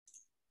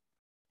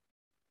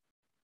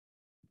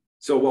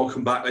So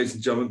welcome back, ladies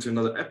and gentlemen, to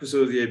another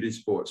episode of the AB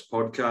Sports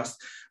podcast.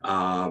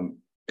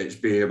 It's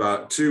been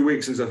about 2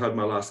 weeks since I've had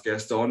my last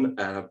guest on,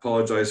 and I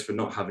apologise for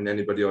not having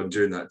anybody on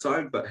during that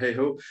time, but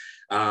hey-ho,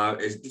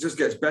 it just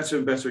gets better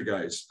and better,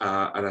 guys.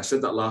 And I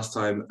said that last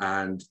time,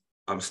 and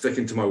I'm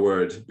sticking to my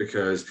word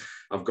because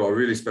I've got a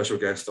really special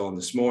guest on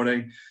this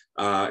morning.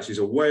 She's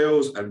a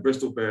Wales and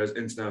Bristol Bears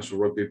international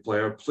rugby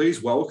player.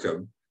 Please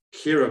welcome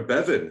Keira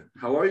Bevan.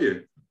 How are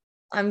you?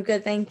 I'm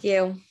good, thank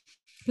you.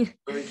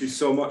 Thank you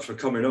so much for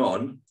coming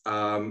on.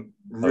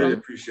 Really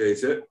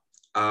appreciate it.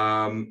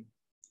 How's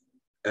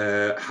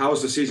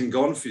the season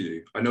gone for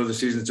you? I know the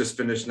season's just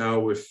finished now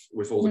with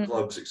all the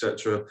clubs,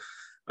 etc.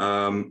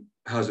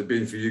 How's it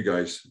been for you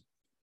guys?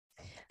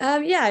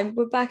 Yeah,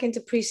 we're back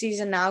into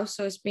pre-season now,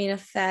 so it's been a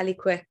fairly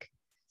quick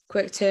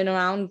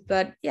turnaround.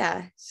 But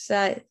yeah,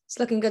 it's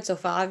looking good so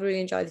far. I've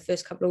really enjoyed the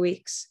first couple of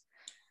weeks.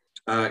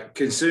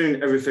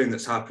 Considering everything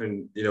that's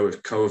happened,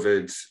 with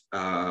COVID,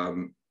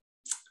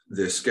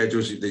 the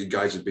schedules that you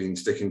guys have been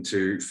sticking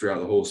to throughout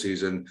the whole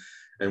season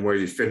and where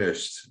you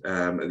finished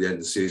at the end of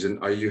the season,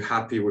 are you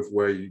happy with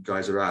where you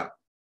guys are at?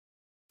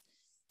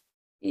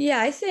 Yeah,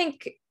 I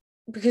think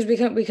because we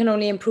can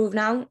only improve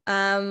now.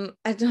 I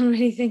don't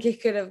really think it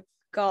could have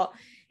got,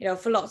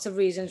 for lots of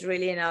reasons,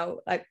 really,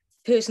 like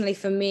personally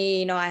for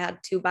me, I had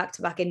 2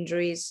 back-to-back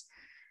injuries.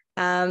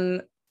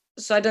 So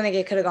I don't think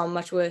it could have gone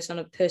much worse on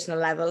a personal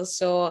level.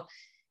 So,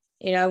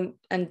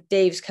 and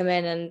Dave's come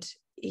in and,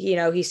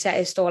 he set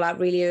his stall out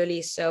really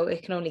early, so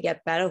it can only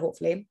get better,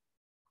 hopefully.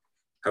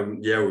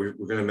 Yeah, we're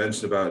going to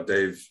mention about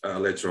Dave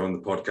later on the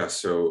podcast.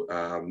 So,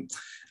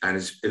 and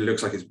it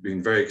looks like it's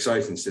been very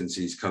exciting since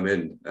he's come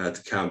in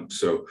to camp.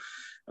 So,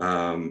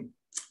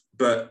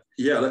 but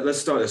yeah, let's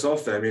start this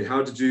off there. I mean,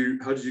 how did you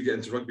get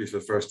into rugby for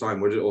the first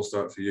time? Where did it all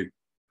start for you?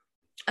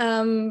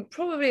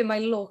 Probably my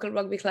local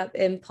rugby club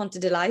in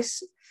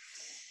Pontarddulais.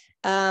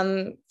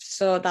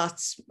 So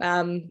that's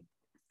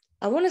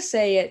I want to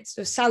say it's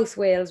South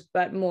Wales,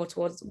 but more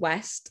towards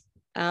west.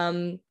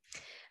 And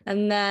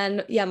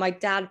then, my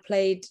dad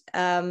played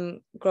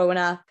growing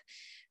up,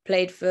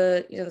 played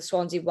for, the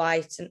Swansea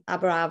White and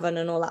Aberavon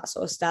and all that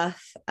sort of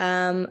stuff.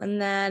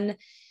 And then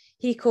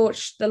he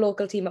coached the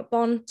local team at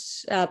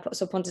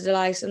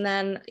Pontarddulais. And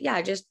then,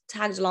 I just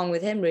tagged along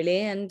with him really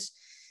and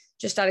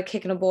just started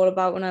kicking a ball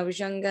about when I was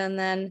younger, and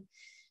then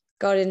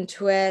got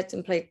into it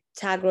and played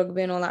tag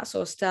rugby and all that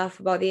sort of stuff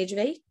about the age of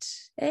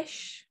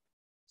 8-ish.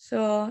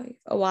 So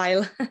a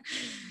while.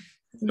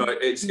 No,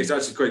 it's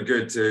actually quite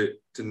good to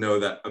know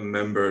that a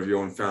member of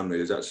your own family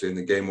is actually in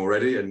the game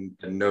already and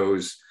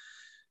knows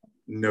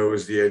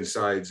the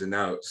insides and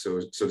outs,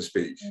 so to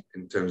speak,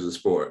 in terms of the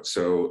sport.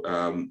 So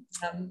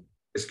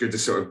it's good to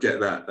sort of get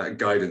that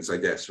guidance, I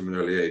guess, from an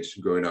early age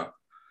growing up.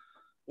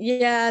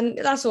 Yeah, and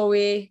that's what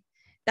we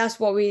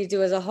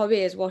do as a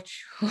hobby, is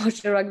watch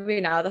the rugby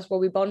now. That's what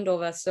we bond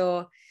over.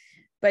 So,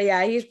 but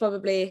yeah, he's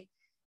probably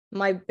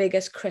my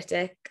biggest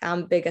critic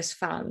and biggest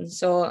fan.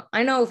 So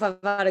I know if I've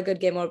had a good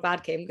game or a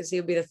bad game, because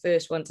he'll be the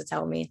first one to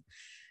tell me.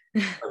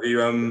 Have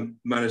you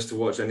managed to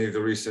watch any of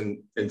the recent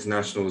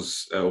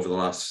internationals over the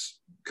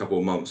last couple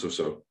of months or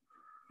so?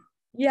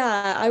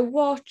 Yeah, I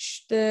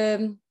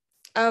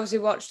obviously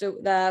watched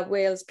the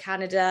Wales,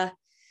 Canada,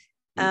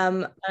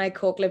 and I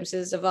caught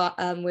glimpses of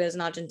Wales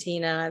and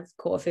Argentina. I've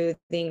caught a few of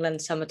the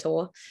England summer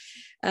tour.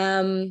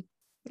 Yeah,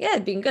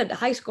 it's been good.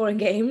 High scoring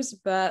games,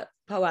 but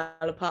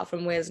apart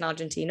from Wales and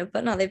Argentina,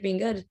 but no, they've been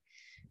good.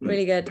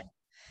 Really good.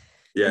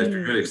 Yeah, it's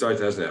been really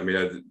exciting, hasn't it? I mean,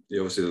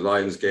 obviously the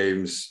Lions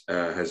games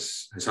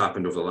has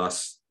happened over the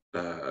last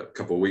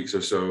couple of weeks or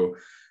so.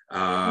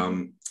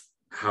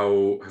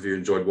 How have you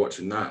enjoyed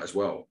watching that as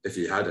well, if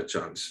you had a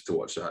chance to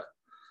watch that?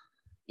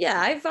 Yeah,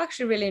 I've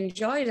actually really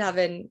enjoyed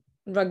having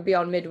rugby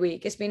on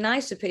midweek. It's been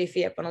nice to put your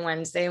feet up on a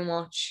Wednesday and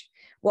watch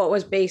what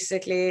was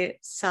basically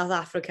South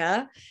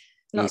Africa.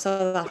 Not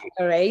South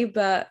Africa,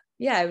 but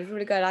yeah, it was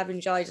really good. I've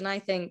enjoyed, and I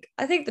think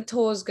the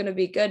tour is going to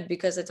be good,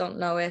 because I don't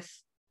know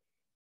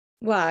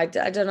I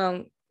don't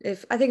know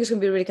if, I think it's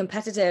going to be really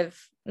competitive.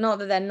 Not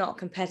that they're not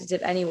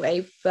competitive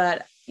anyway,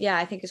 but yeah,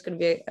 I think it's going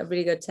to be a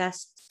really good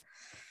test.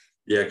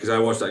 Yeah, because I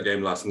watched that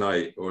game last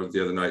night, or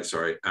the other night,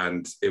 sorry,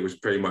 and it was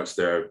pretty much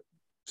their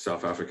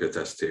South Africa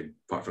test team,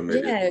 apart from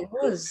maybe it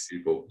was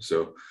people.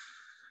 So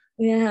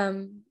yeah.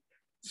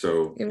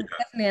 So it was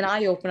definitely an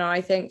eye opener, I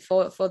think,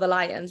 for the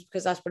Lions,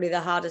 because that's probably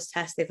the hardest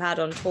test they've had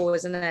on tour,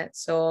 isn't it?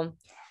 So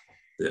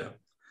yeah,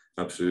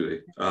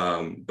 absolutely.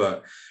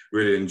 But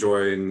really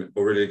going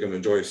to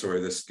enjoy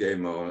this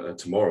game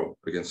tomorrow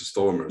against the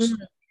Stormers,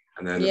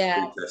 and then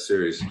the test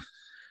series.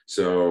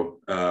 So,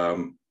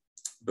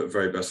 but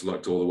very best of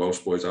luck to all the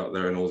Welsh boys out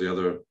there and all the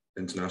other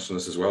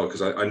internationalists as well,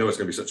 because I know it's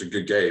going to be such a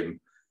good game,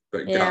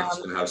 but Gareth's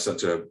going to have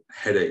such a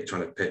headache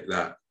trying to pick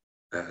that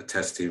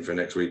test team for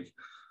next week.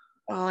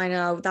 Oh, I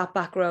know, that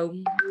back row.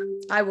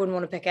 I wouldn't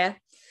want to pick it.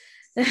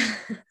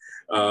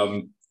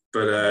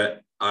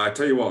 But I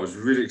tell you what, I was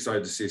really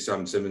excited to see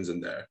Sam Simmonds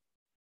in there.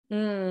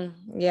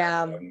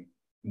 Yeah.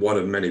 One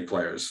of many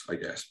players, I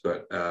guess,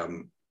 but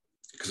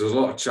because there was a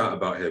lot of chat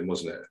about him,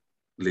 wasn't it,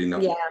 leading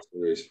up to the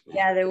series?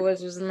 Yeah, there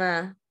was, wasn't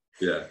there?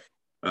 Yeah.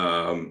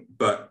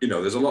 But,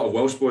 there's a lot of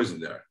Welsh boys in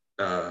there.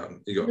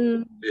 You got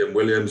Liam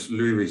Williams,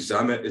 Louis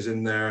Zammit is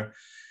in there.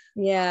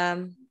 Yeah.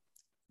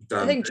 Dan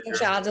I think Bigger.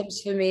 Josh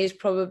Adams for me is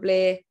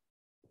probably,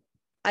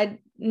 I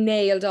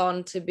nailed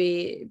on to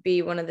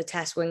be one of the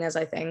test wingers,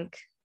 I think.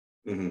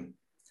 Mm-hmm.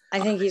 I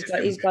think he's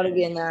got to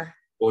be in there.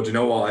 Well, do you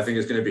know what? I think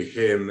it's going to be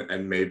him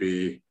and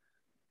maybe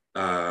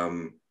Louis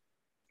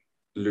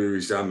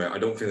Zammit. I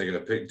don't think they're going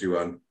to pick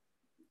Duan.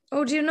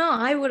 Oh, do you know?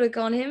 I would have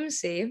gone him,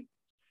 see.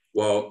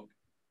 Well,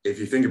 if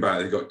you think about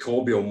it, they've got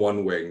Colby on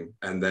one wing,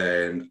 and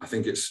then I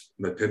think it's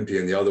Mapimpi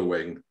in the other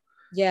wing.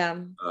 Yeah.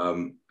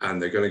 And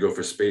they're going to go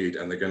for speed,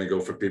 and they're going to go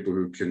for people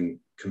who can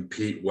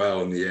compete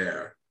well in the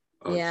air.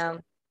 Yeah.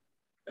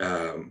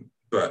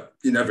 But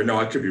you never know.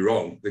 I could be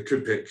wrong. They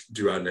could pick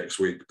Duan next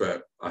week,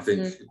 but I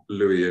think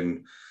Louis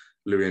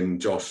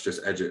and Josh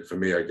just edge it for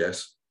me, I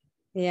guess.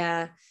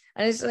 Yeah.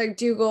 And it's like,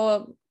 do you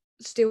go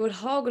Stuart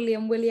Hogg or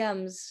Liam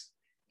Williams?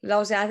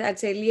 Obviously, I'd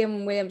say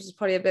Liam Williams is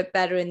probably a bit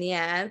better in the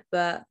air,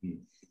 but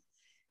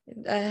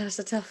it's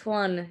a tough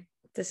one.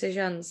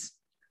 Decisions.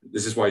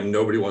 This is why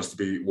nobody wants to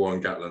be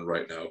Warren Gatland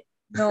right now.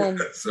 No,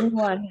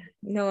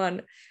 no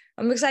one.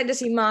 I'm excited to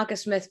see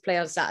Marcus Smith play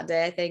on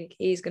Saturday. I think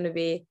he's going to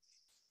be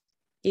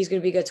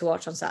good to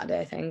watch on Saturday,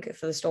 I think,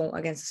 for the Storm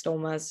against the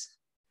Stormers.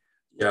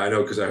 Yeah, I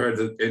know, because I heard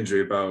the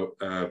injury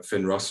about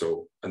Finn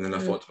Russell, and then I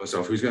thought to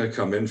myself, who's going to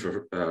come in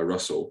for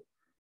Russell?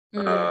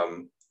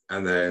 And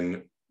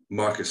then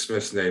Marcus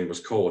Smith's name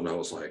was called, and I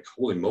was like,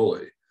 holy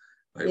moly.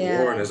 Like,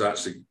 Warren has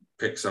actually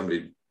picked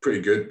somebody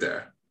pretty good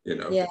there,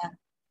 Yeah.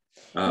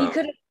 He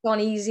could have gone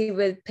easy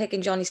with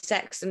picking Johnny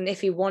Sexton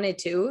if he wanted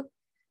to,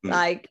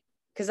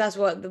 because that's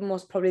what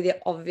probably the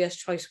obvious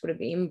choice would have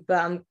been. But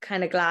I'm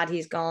kind of glad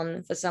he's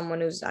gone for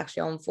someone who's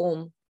actually on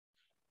form.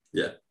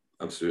 Yeah,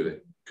 absolutely.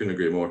 Couldn't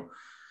agree more.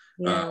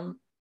 Yeah.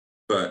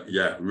 But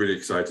yeah, really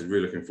excited,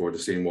 really looking forward to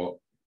seeing what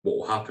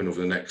will happen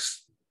over the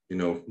next,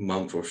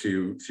 month or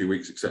few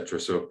weeks, etc.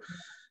 So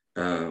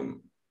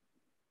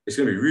it's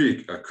going to be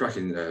really a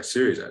cracking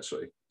series,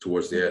 actually,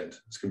 towards the end.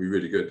 It's going to be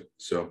really good.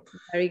 So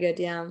very good,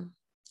 yeah.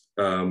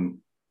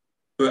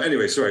 But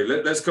anyway, sorry,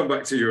 let's come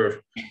back to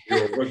your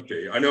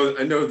rugby. I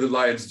know the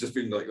Lions have just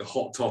been like the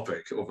hot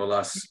topic over the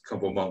last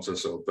couple of months or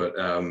so, but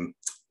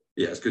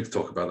yeah, it's good to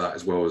talk about that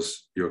as well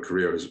as your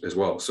career as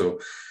well. So,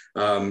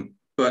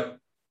 but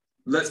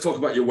let's talk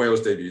about your Wales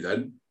debut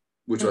then,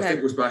 which I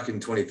think was back in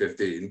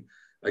 2015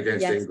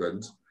 against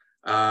England.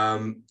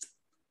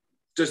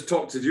 Just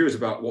talk to viewers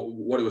about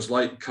what it was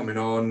like coming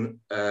onto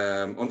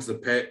the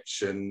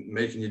pitch and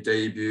making your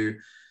debut,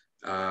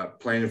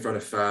 playing in front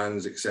of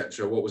fans,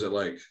 etc. What was it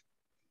like?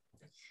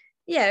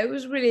 Yeah, it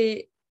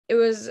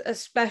was a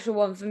special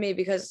one for me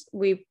because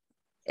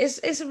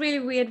it's a really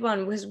weird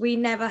one because we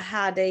never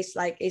had a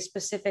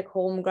specific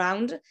home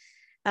ground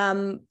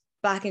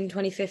back in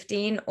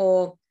 2015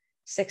 or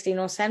 16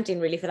 or 17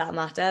 really for that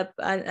matter,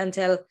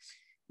 until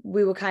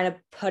we were kind of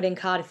put in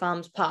Cardiff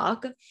Arms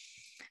Park.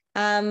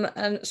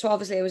 And so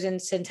obviously it was in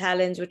St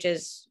Helens, which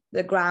is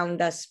the ground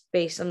that's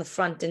based on the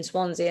front in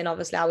Swansea. And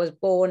obviously I was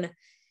born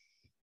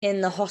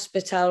in the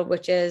hospital,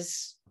 which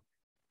is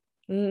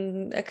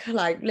literally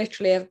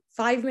a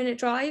 5-minute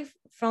drive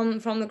from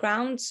the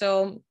ground.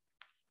 So,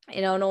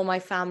 and all my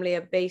family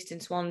are based in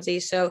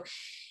Swansea. So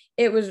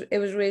it was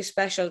really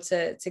special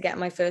to get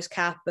my first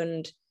cap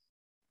and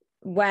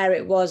where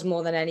it was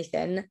more than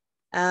anything.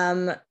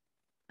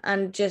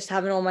 And just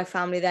having all my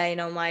family there,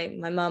 my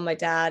mum, my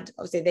dad,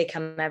 obviously they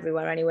come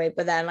everywhere anyway,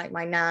 but then like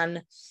my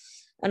nan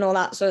and all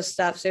that sort of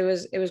stuff. So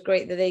it was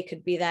great that they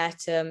could be there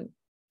to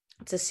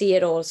see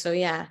it all. So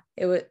yeah,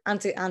 it was, and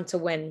to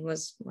win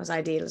was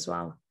ideal as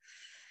well.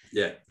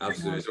 Yeah,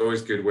 absolutely. It's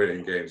always good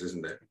winning games,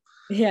 isn't it?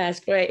 Yeah,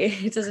 it's great.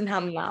 It doesn't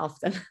happen that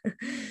often.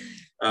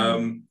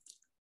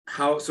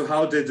 How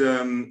did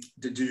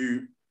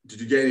you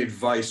get any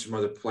advice from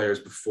other players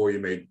before you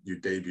made your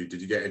debut?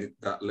 Did you get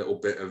that little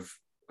bit of,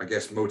 I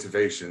guess,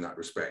 motivation in that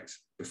respect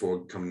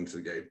before coming into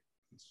the game?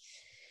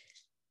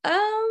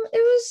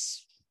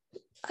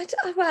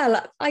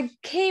 I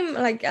came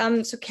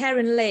so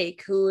Karen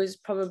Lake, who is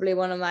probably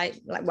one of my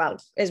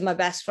is my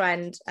best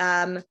friend.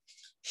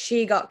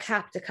 She got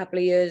capped a couple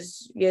of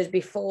years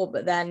before,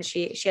 but then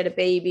she had a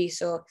baby,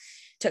 so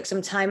took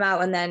some time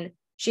out, and then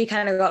she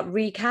kind of got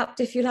recapped,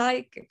 if you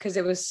like, because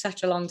it was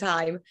such a long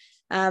time.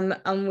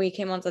 And we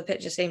came onto the pitch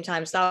at the same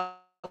time, so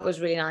that was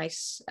really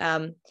nice.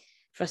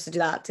 For us to do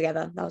that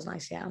together. That was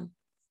nice, yeah.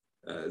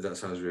 That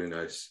sounds really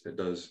nice. It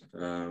does.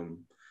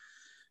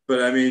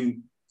 But I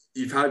mean,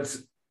 you've had,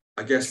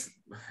 I guess,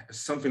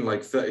 something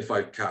like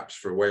 35 caps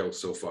for Wales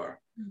so far,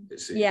 it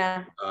seems.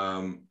 Yeah.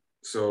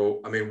 So,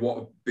 I mean, what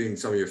have been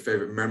some of your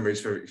favourite memories,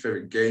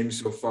 favourite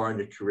games so far in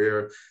your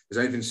career? Has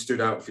anything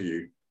stood out for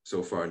you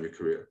so far in your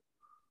career?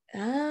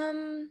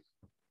 Probably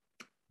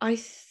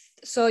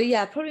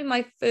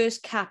my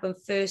first cap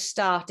and first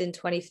start in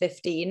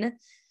 2015.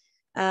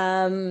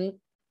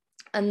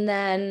 And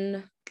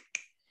then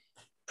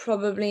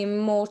probably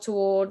more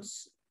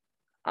towards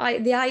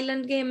the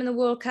Ireland game in the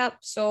World Cup.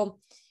 So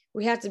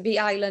we had to beat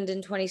Ireland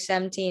in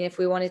 2017 if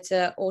we wanted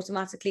to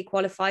automatically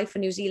qualify for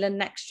New Zealand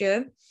next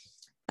year.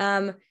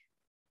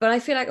 But I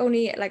feel like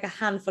only like a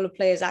handful of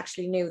players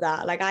actually knew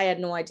that. Like I had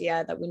no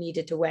idea that we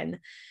needed to win.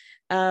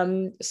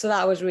 So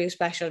that was really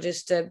special,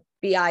 just to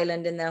beat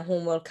Ireland in their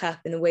home World Cup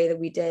in the way that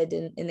we did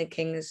in the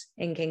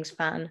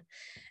Kingspan.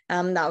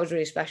 That was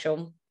really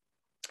special.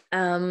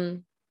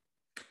 And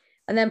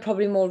then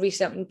probably more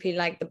recently,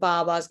 like the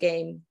Barbars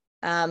game.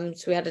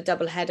 So we had a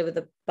double header with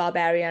the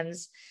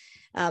Barbarians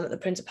at the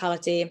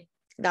Principality.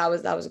 That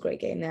was a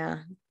great game. Yeah,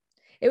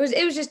 it was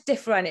just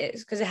different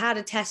because it had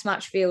a test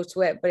match feel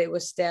to it, but it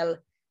was still,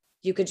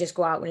 you could just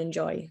go out and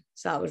enjoy.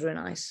 So that was really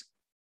nice.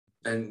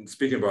 And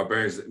speaking of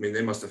Barbarians, I mean,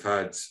 they must have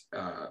had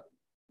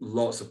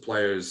lots of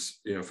players,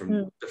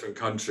 from different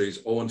countries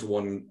all into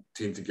one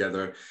team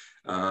together,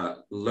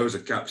 loads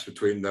of caps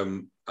between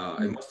them.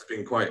 It must have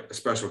been quite a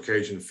special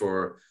occasion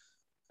for,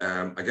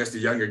 I guess, the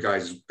younger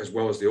guys as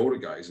well as the older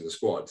guys in the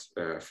squad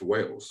for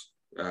Wales,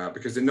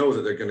 because they know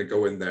that they're going to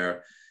go in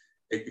there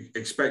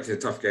expecting a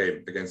tough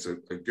game against a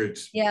good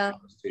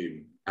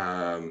team,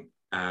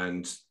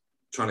 and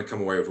trying to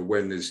come away with a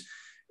win is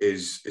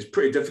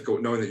pretty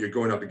difficult, knowing that you're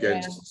going up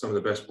against some of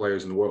the best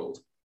players in the world.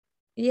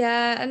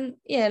 Yeah,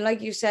 and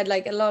like you said,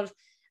 like a lot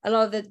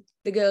of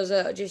the girls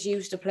are just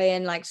used to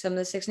playing like some of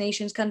the Six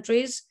Nations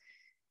countries.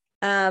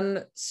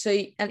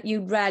 So and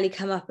you rarely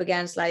come up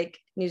against like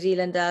New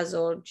Zealanders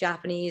or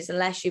Japanese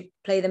unless you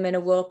play them in a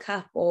World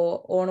Cup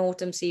or an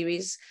autumn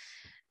series.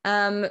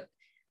 And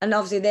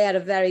obviously they had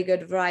a very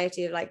good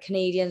variety of like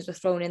Canadians were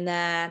thrown in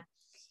there.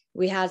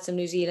 We had some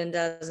New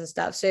Zealanders and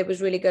stuff. So it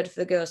was really good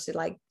for the girls to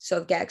like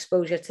sort of get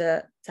exposure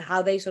to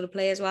how they sort of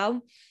play as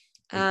well.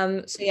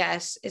 So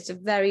yes, it's a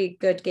very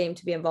good game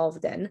to be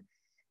involved in.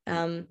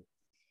 I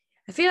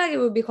feel like it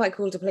would be quite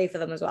cool to play for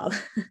them as well.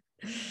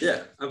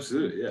 Yeah,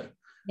 absolutely. Yeah.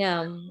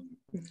 Yeah.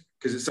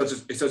 Because it's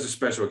such a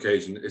special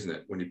occasion, isn't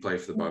it, when you play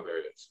for the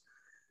Barbarians?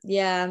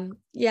 Yeah.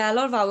 Yeah. A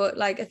lot of our,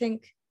 like, I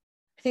think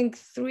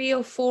 3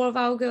 or 4 of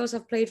our girls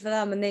have played for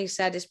them, and they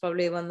said it's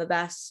probably one of the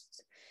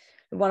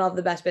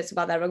best bits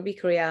about their rugby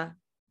career.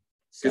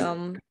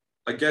 So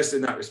I guess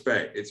in that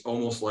respect, it's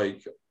almost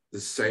like the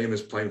same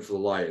as playing for the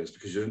Lions,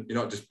 because you're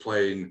not just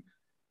playing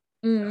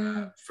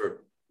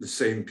for the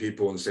same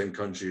people in the same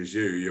country as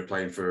you. You're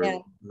playing for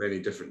many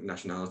different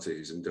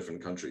nationalities and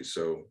different countries.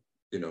 So,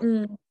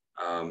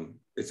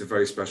 it's a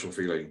very special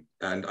feeling.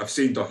 And I've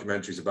seen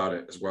documentaries about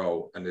it as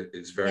well. And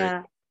it's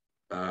very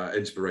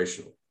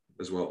inspirational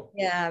as well.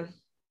 Yeah.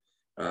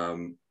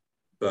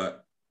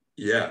 But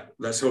yeah,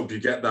 let's hope you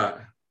get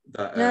that.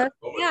 I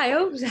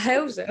hope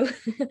so.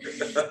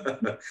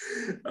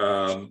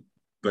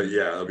 But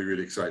yeah, it'll be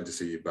really exciting to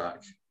see you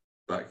back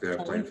there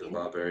playing for the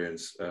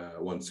Barbarians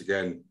once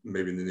again,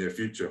 maybe in the near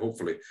future,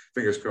 hopefully.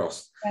 Fingers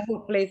crossed. Yeah,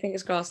 hopefully,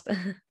 fingers crossed.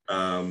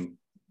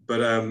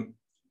 But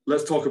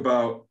let's talk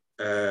about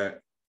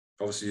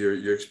obviously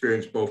your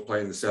experience both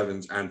playing the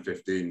 7s and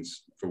 15s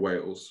for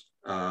Wales.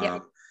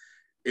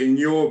 In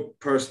your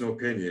personal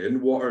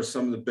opinion, what are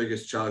some of the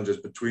biggest challenges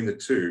between the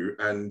two?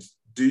 And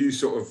do you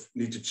sort of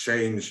need to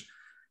change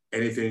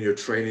anything in your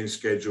training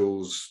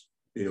schedules,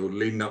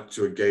 leading up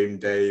to a game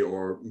day,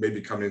 or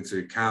maybe coming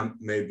into camp,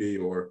 maybe,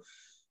 or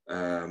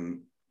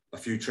a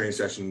few training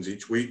sessions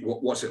each week?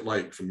 What's it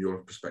like from your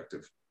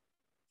perspective?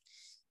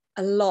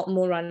 A lot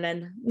more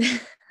running.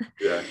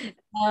 Yeah.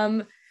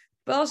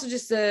 But also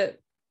just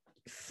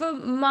for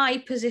my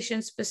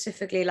position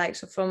specifically, like,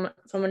 so from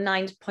a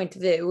 9's point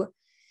of view,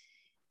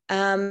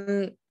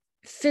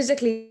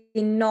 physically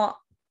not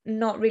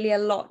really a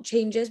lot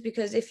changes,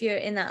 because if you're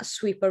in that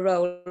sweeper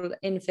role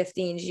in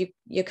 15s,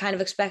 you're kind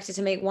of expected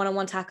to make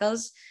one-on-one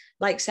tackles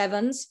like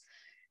 7s.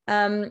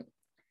 And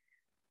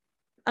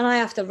I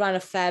have to run a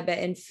fair bit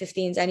in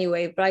 15s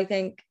anyway, but I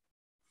think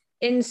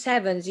in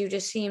 7s, you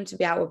just seem to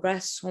be out of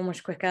breath so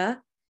much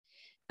quicker.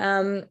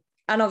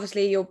 And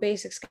obviously your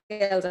basic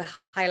skills are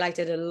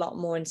highlighted a lot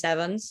more in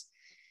 7s.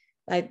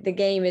 Like the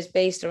game is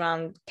based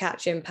around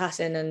catching,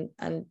 passing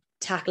and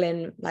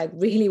tackling like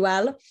really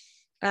well.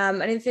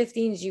 And in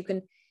 15s, you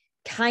can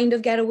kind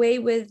of get away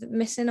with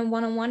missing a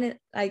one-on-one,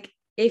 like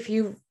if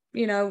you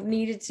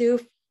needed to,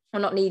 or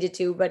not needed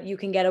to, but you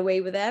can get away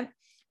with it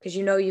because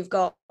you've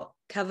got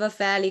cover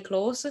fairly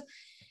close.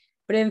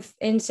 But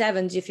in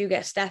 7s, if you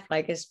get stepped,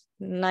 like, it's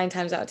 9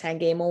 times out of 10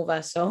 game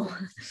over. So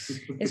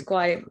it's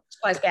quite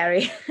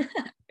scary.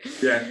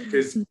 Yeah,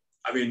 because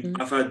I mean,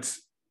 I've had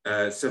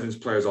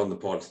 7s players on the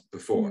pod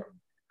before,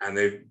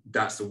 and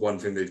that's the one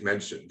thing they've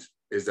mentioned,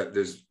 is that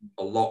there's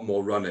a lot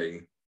more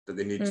running that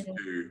they need to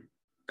do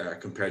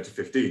compared to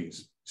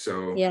 15s.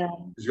 So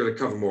you've got to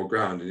cover more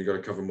ground and you've got to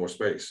cover more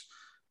space.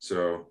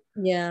 So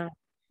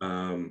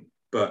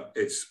but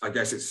I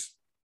guess it's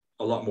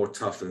a lot more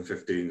tough than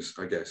 15s,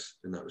 I guess,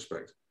 in that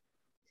respect.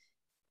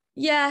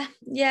 Yeah,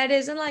 it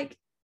is. And like,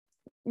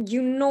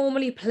 you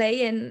normally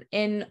play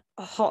in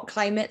hot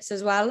climates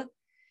as well.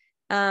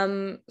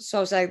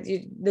 So it's like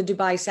the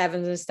Dubai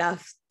 7s and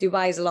stuff.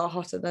 Dubai is a lot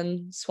hotter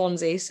than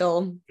Swansea,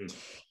 so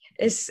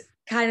it's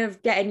kind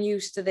of getting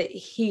used to the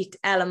heat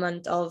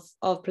element of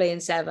playing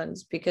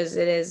 7s, because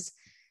it is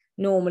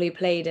normally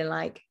played in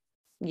like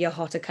your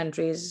hotter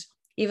countries.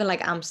 Even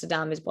like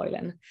Amsterdam is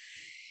boiling.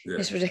 Yeah.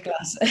 It's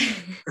ridiculous.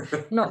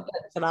 Not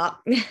good for that.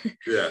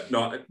 Yeah,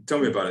 no, tell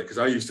me about it, because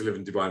I used to live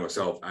in Dubai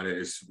myself, and it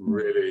is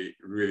really,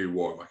 really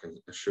warm, I can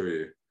assure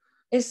you.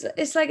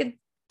 It's like a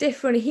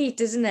different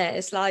heat, isn't it?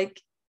 It's like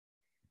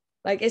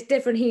it's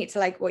different heat to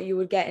like what you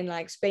would get in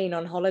like Spain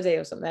on holiday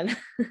or something.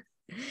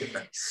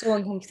 Yeah. So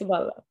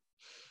uncomfortable.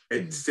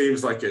 It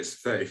seems like it's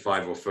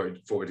 35 or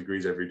 40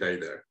 degrees every day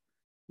there.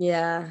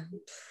 Yeah.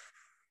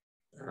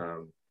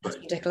 That's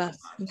But ridiculous.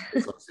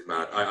 it's honestly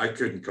mad. I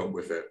couldn't cope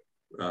with it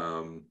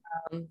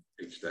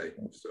each day.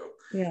 So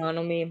yeah, I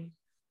know me.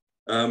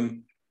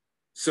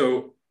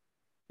 So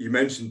you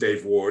mentioned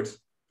Dave Ward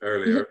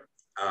earlier.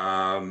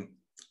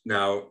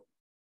 Now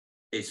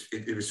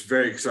it was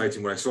very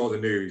exciting when I saw the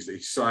news that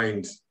he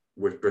signed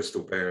with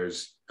Bristol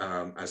Bears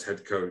as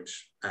head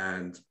coach,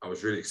 and I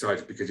was really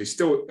excited because he's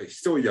still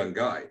a young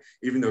guy,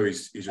 even though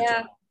he's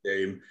retired from the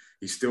game.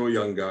 He's still a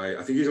young guy.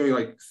 I think he's only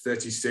like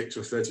 36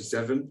 or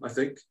 37, I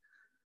think,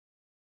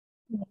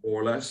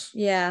 more or less.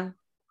 Yeah.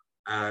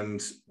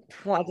 And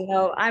well, I don't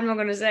know. I'm not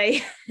going to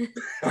say.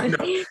 I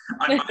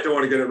don't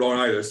want to get it wrong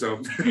either.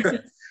 So,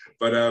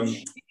 but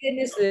in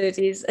his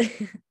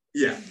 30s.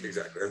 Yeah,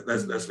 exactly.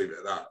 Let's leave it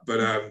at that.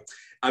 But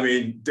I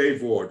mean,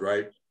 Dave Ward,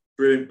 right?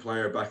 Brilliant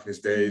player back in his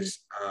days.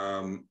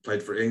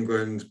 Played for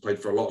England, played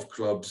for a lot of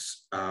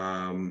clubs,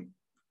 and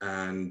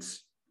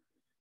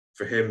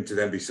for him to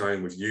then be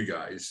signed with you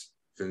guys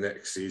for the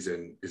next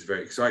season is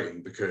very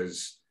exciting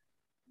because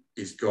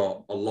he's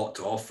got a lot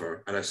to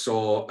offer. And I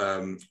saw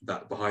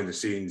that behind the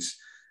scenes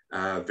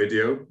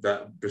video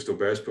that Bristol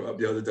Bears put up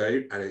the other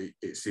day, and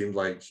it seemed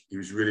like he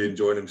was really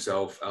enjoying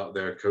himself out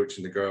there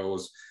coaching the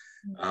girls.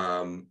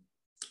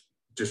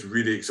 Just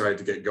really excited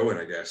to get going,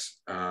 I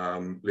guess,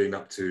 leading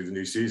up to the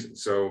new season.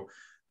 So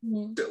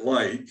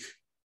like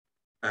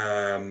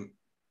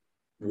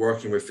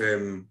working with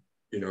him,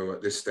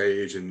 at this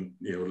stage and,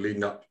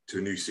 leading up to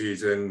a new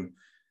season,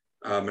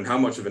 and how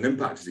much of an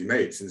impact has he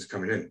made since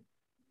coming in?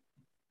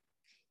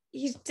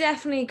 He's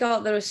definitely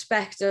got the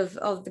respect of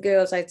the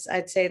girls.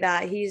 I'd say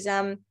that he's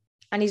and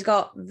he's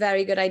got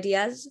very good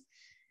ideas,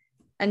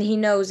 and he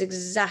knows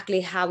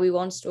exactly how he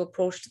wants to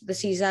approach the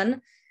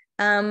season.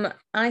 And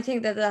I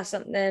think that that's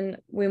something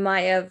we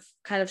might have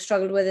kind of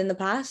struggled with in the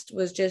past,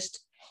 was just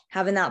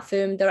having that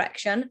firm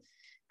direction.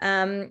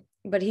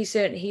 But he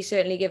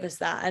certainly gave us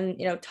that.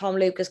 And Tom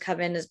Luke has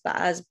come in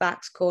as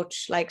backs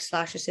coach, like /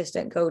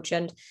 assistant coach,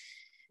 and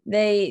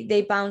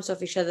they bounce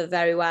off each other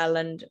very well.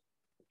 And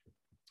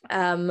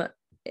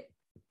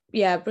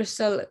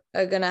Bristol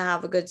are gonna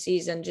have a good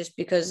season just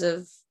because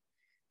of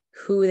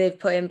who they've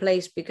put in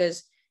place.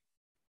 Because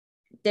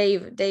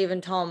Dave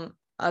and Tom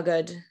are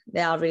good.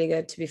 They are really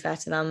good, to be fair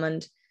to them,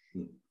 and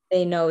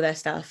they know their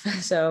stuff.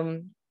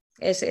 So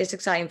it's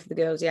exciting for the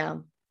girls. Yeah.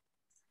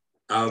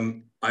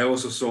 I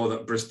also saw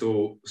that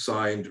Bristol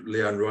signed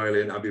Leanne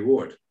Riley and Abby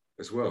Ward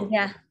as well.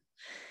 Yeah.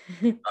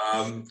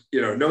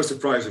 No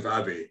surprise with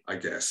Abby, I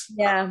guess.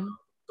 Yeah.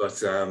 But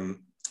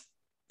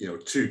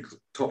two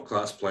top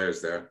class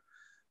players there.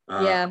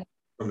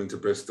 Coming to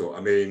Bristol.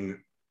 I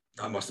mean,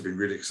 that must have been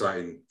really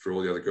exciting for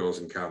all the other girls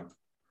in camp.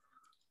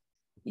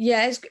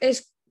 Yeah,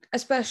 it's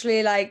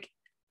especially like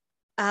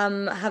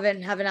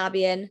having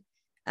Abby in.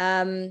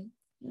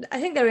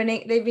 I think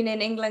they've been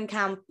in England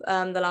camp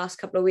the last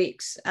couple of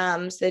weeks.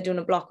 So they're doing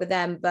a block with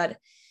them, but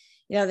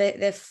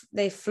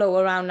they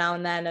float around now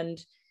and then,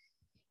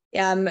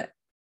 and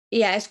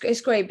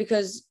it's great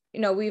because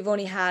we've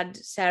only had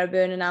Sarah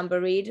Byrne and Amber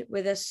Reid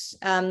with us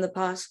the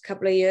past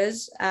couple of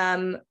years,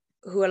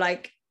 who are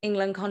like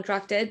England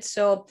contracted.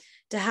 So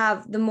to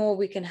have, the more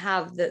we can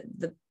have,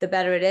 the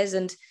better it is,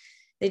 and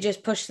they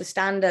just push the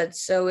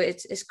standards. So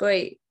it's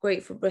great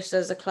for Bristol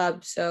as a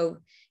club. So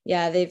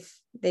yeah, they've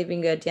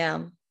been good.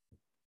 Yeah.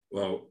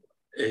 Well,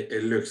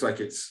 it looks like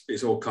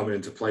it's all coming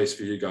into place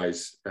for you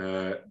guys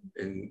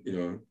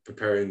in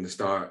preparing the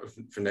start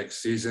for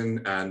next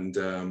season, and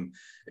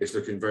it's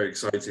looking very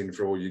exciting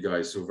for all you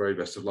guys. So very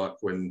best of luck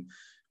when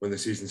the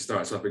season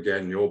starts up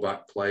again. You're all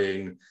back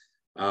playing,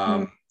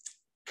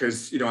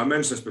 because I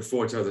mentioned this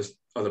before to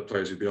other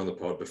players who've been on the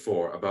pod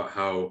before about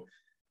how,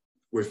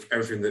 with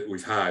everything that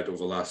we've had over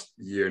the last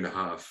year and a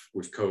half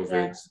with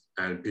COVID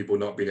and people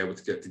not being able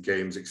to get to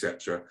games,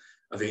 etc.,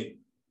 I think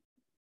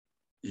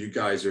you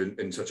guys are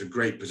in such a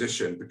great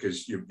position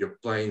because you're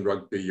playing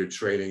rugby, you're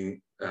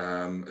training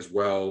as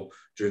well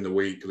during the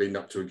week leading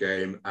up to a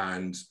game,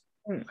 and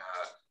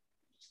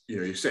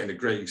you're setting a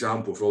great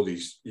example for all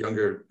these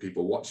younger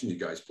people watching you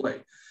guys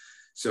play.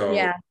 So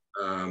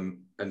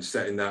and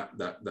setting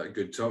that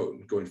good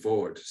tone going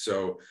forward.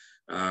 So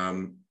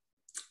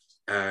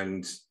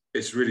and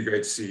it's really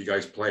great to see you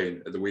guys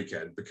playing at the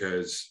weekend,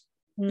 because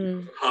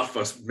half of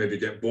us maybe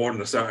get bored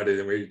on a Saturday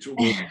and we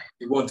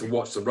want to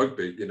watch some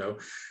rugby,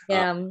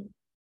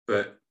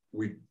 but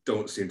we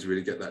don't seem to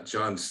really get that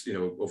chance,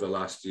 over the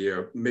last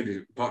year,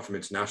 maybe apart from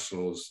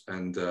internationals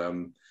and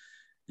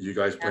you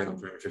guys playing the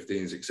Premier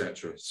 15s,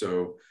 etc.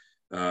 So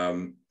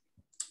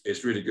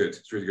it's really good.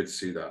 It's really good to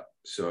see that.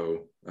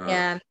 So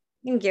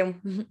thank you.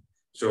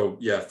 So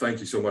yeah, thank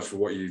you so much for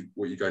what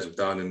you guys have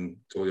done, and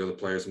to all the other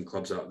players and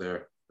clubs out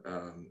there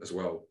as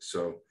well.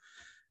 So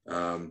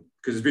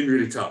because it's been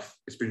really tough.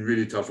 It's been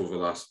really tough over the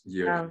last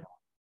year.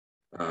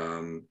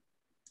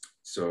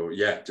 So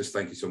yeah, just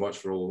thank you so much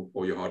for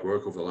all your hard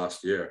work over the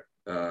last year.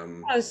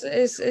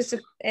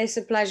 It's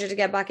a pleasure to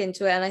get back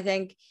into it, and I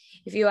think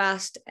if you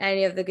asked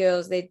any of the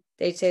girls, they'd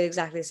say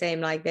exactly the same.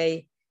 Like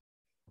they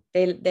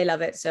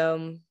love it.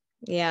 So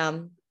yeah,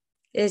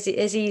 it's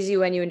easy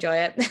when you enjoy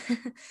it.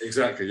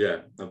 Exactly.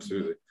 Yeah.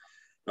 Absolutely.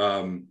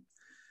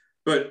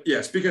 But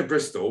yeah, speaking of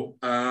Bristol,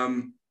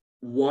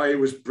 why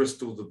was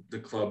Bristol the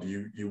club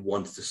you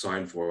wanted to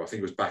sign for? I think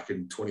it was back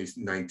in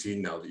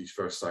 2019 now that you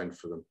first signed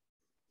for them.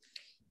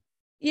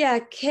 Yeah,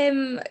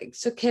 Kim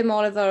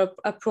Oliver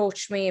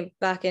approached me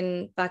back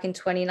in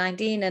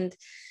 2019, and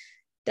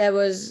there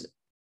was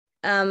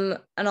an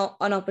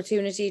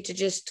opportunity to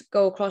just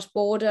go across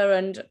border,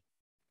 and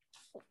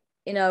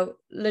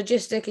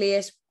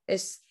logistically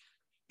it's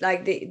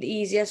like the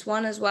easiest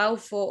one as well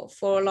for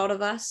a lot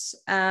of us.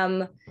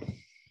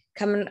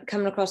 Coming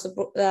across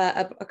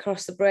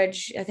the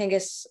bridge, I think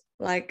it's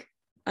like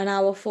an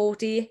hour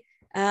 40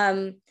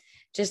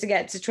 just to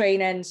get to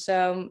training.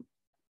 So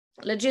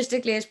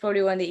logistically it's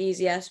probably one of the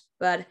easiest,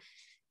 but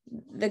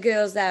the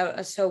girls there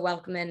are so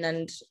welcoming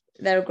and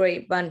they're a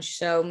great bunch.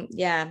 So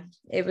yeah,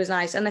 it was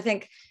nice. And I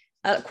think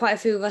quite a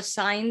few of us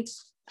signed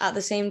at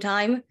the same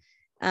time.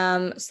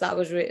 So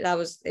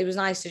it was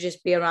nice to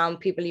just be around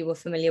people you were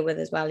familiar with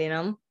as well,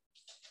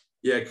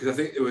 Yeah, because I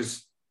think there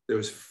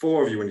was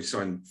 4 of you when you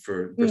signed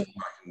for Bristol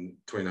back in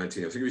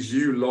 2019. I think it was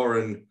you,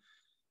 Lauren,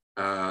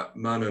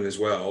 Manon as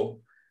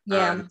well.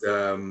 Yeah. And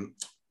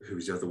who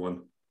was the other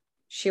one?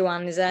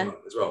 Shiwan is there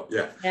as well.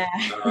 Yeah. Yeah.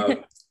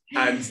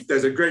 And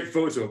there's a great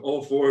photo of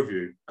all 4 of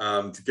you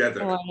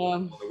together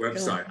on the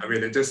website. I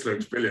mean, it just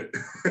looks brilliant.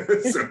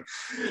 So,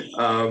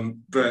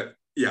 but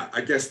yeah,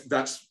 I guess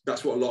that's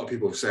what a lot of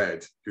people have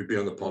said who've been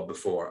on the pod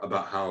before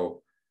about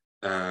how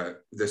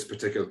this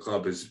particular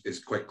club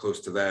is quite close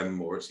to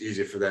them, or it's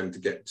easier for them to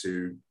get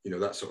to,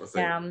 that sort of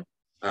thing.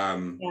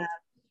 Yeah.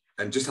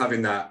 And just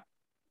having that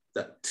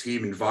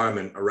team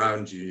environment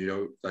around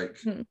you,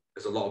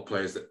 there's a lot of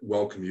players that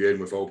welcome you in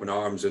with open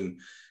arms and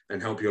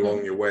help you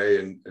along your way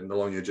and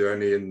along your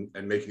journey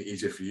and making it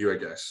easier for you, I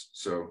guess.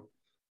 So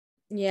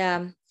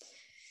yeah,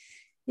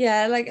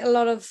 like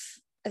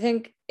I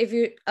think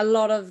a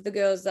lot of the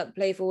girls that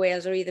play for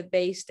Wales are either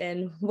based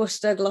in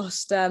Worcester,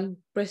 Gloucester,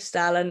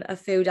 Bristol, and a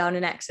few down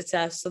in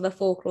Exeter, so the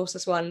 4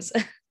 closest ones.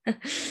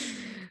 Nice.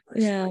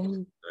 Yeah.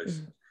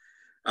 Nice.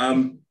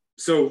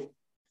 So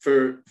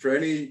for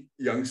any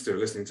youngster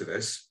listening to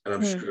this, and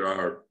I'm sure there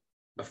are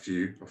a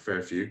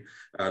fair few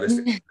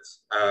listening to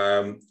this,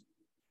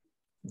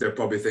 they're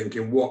probably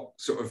thinking, what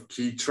sort of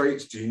key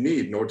traits do you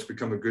need in order to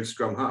become a good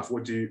scrum half?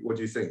 What do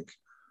you think?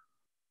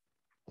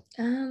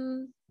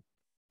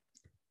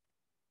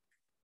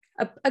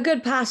 A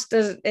good pass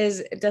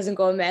doesn't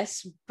go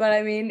amiss, but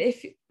I mean,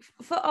 if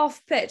for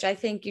off pitch, I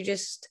think you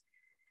just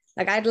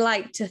I'd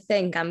like to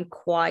think I'm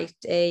quite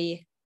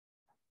a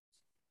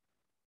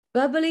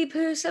bubbly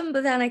person,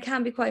 but then I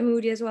can be quite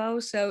moody as well.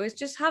 So it's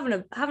just having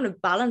a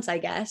balance, I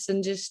guess,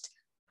 and just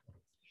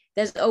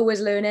there's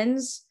always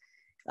learnings.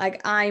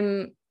 Like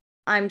I'm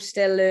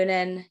still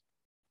learning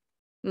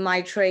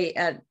my trait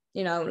at,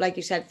 like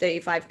you said,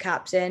 35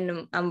 caps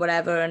in and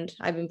whatever, and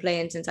I've been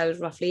playing since I was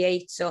roughly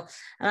 8. So,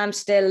 and I'm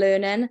still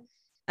learning.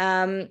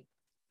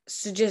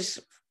 So just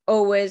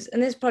always,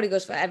 and this probably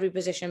goes for every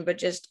position, but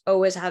just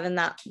always having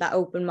that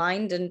open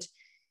mind, and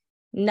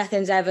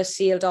nothing's ever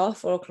sealed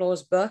off or a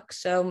closed book.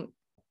 So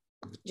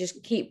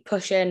just keep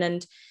pushing,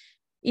 and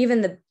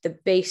even the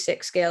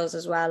basic skills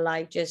as well,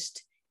 like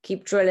just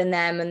keep drilling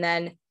them, and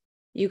then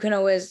you can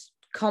always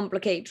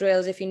complicate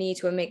drills if you need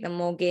to and make them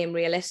more game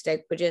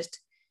realistic, but just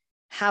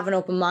have an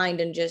open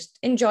mind and just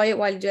enjoy it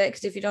while you do it.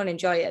 Because if you don't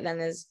enjoy it, then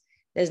there's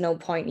no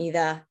point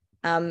either,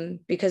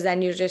 because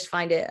then you just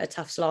find it a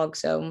tough slog.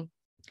 So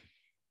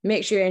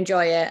make sure you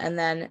enjoy it, and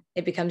then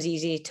it becomes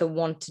easy to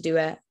want to do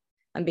it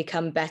and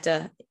become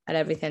better at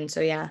everything.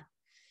 So yeah.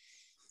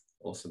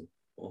 Awesome.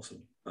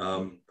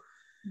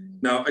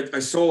 Now I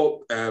saw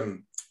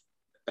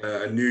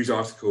a news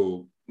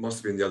article, must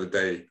have been the other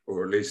day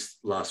or at least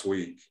last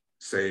week,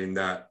 saying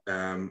that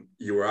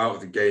you were out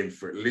of the game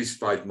for at least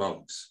 5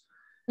 months.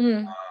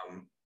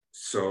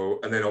 So,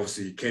 and then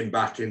obviously you came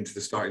back into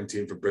the starting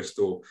team for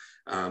Bristol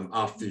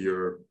after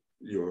your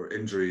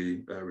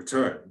injury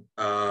return.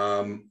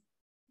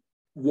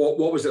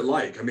 What was it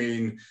like? I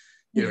mean,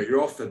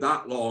 you're off for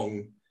that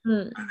long,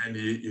 and then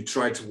you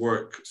tried to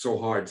work so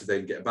hard to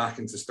then get back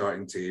into the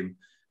starting team.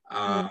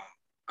 I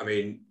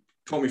mean,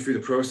 talk me through the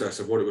process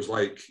of what it was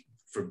like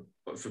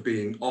for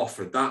being off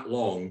for that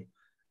long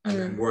and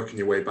then working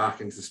your way back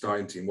into the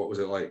starting team. What was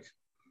it like?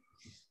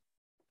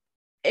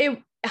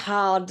 It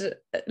hard.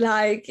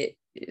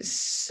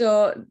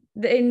 So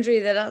the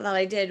injury that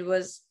I did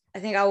was, I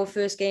think, our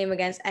first game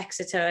against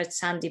Exeter at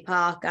Sandy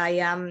Park.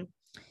 I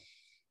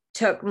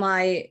took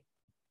my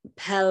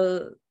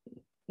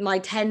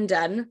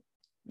tendon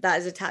that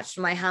is attached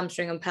to my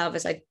hamstring and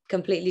pelvis, I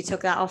completely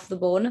took that off the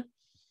bone.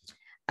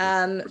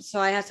 So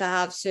I had to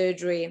have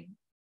surgery.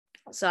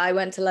 So I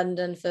went to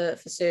London for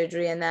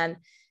surgery and then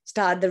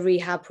started the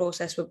rehab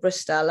process with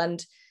Bristol.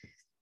 And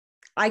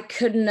I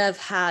couldn't have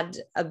had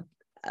a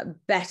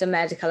better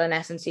medical and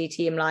S&C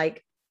team.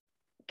 Like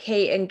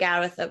Kate and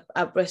Gareth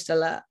at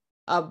Bristol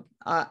are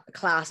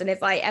class. And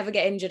if I ever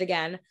get injured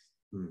again,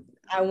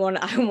 I want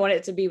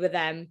it to be with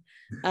them.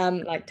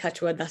 Like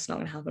touch wood, that's not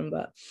gonna happen,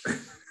 but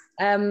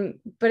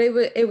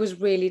it was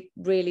really,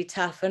 really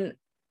tough. And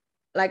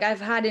like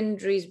I've had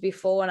injuries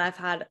before and I've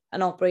had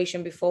an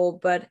operation before,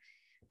 but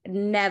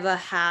never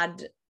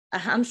had a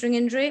hamstring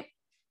injury.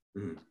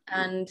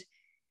 And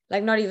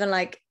like not even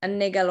like a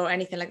niggle or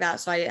anything like that.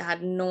 So I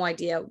had no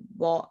idea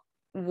what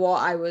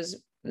I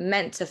was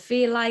meant to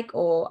feel like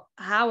or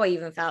how I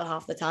even felt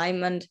half the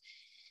time. And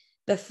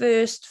the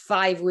first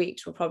 5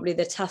 weeks were probably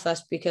the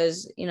toughest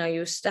because, you know,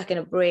 you were stuck in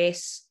a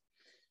brace.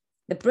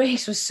 The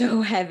brace was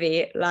so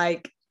heavy,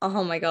 like,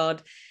 oh my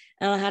God.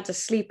 And I had to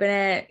sleep in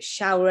it,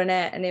 shower in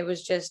it, and it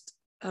was just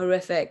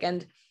horrific.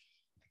 And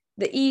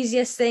the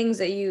easiest things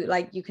that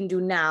you can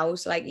do now,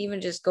 so like even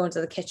just going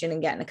to the kitchen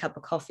and getting a cup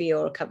of coffee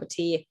or a cup of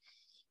tea,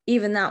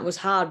 even that was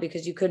hard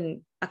because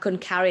I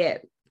couldn't carry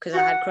it because I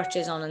had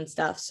crutches on and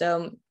stuff.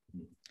 So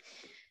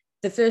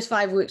the first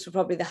 5 weeks were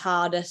probably the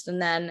hardest.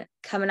 And then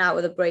coming out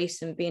with a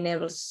brace and being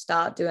able to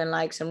start doing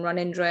like some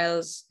running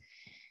drills,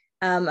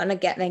 and then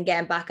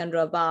getting back under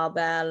a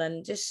barbell,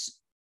 and just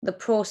the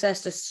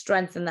process to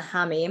strengthen the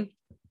hammy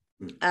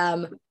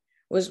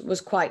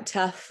was quite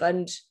tough.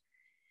 And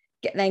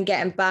then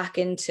getting back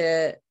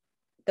into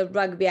the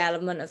rugby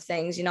element of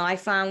things, you know, I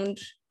found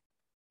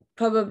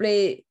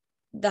probably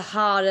the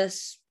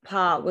hardest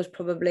part was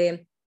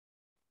probably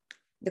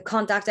the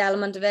contact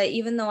element of it.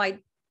 Even though I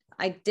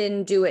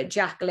didn't do it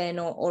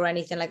jackling or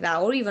anything like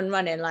that, or even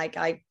running, like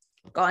I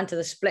got into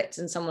the splits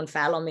and someone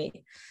fell on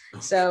me.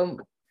 So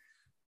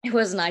it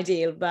wasn't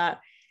ideal, but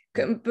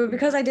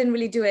because I didn't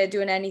really do it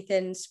doing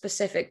anything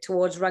specific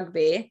towards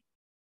rugby,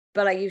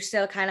 but like you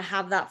still kind of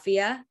have that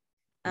fear,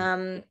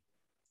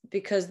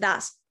 because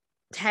that's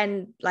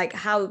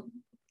how,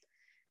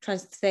 trying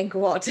to think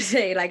what to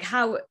say, like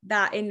how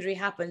that injury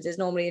happens is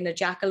normally in a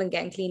jackal and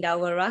getting cleaned out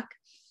of a ruck.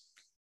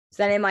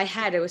 So then in my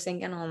head, I was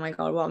thinking, oh my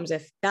God, what happens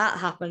if that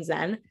happens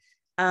then?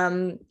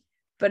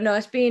 But no,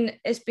 it's been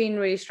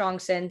really strong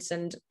since.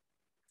 And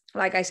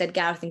like I said,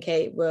 Gareth and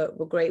Kate were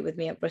great with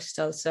me at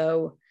Bristol.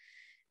 So,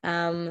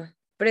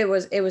 but it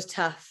was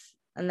tough.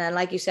 And then,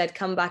 like you said,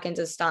 come back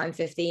into the starting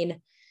 15.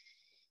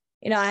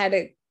 You know, I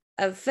had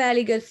a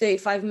fairly good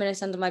 35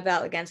 minutes under my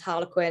belt against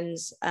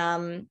Harlequins.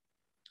 And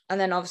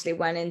then obviously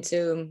went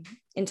into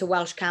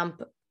Welsh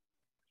camp.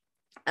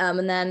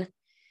 And then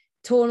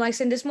tore my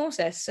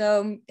syndesmosis.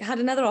 So had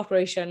another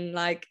operation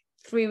like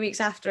 3 weeks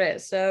after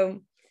it.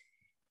 So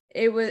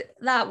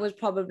that's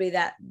probably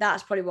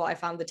what I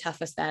found the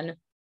toughest then,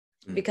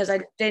 because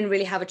I didn't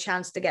really have a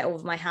chance to get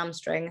over my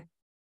hamstring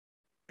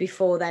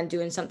before then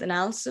doing something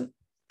else.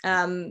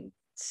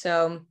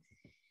 So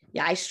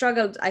yeah, I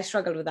struggled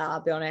with that,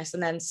 I'll be honest.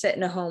 And then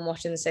sitting at home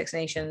watching the Six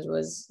Nations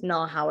was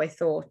not how I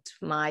thought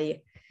my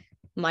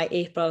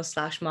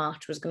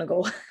April/March was going to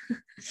go.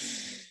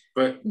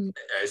 But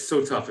it's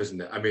so tough,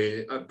 isn't it? I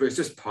mean, but it's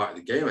just part of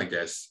the game, I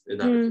guess, in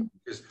that,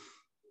 because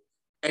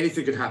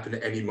anything can happen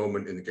at any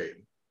moment in the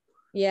game.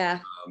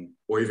 Yeah.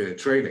 Or even in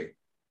training,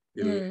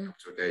 you know,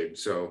 to a game.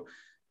 So,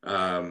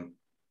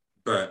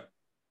 but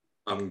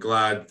I'm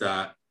glad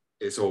that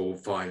it's all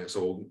fine. It's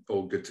all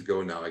good to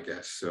go now, I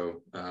guess.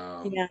 So,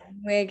 yeah,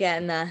 we're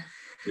getting there.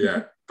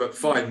 Yeah, but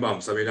 5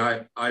 months. I mean,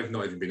 I've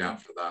not even been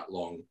out for that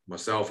long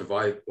myself.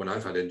 When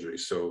I've had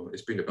injuries, so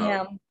it's been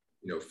about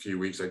a few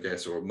weeks, I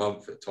guess, or a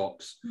month at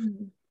tops.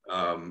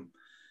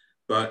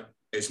 But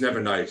it's never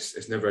nice.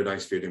 It's never a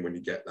nice feeling when you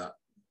get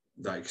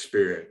that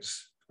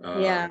experience.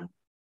 Because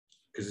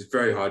it's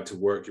very hard to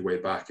work your way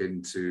back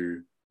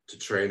into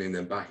training,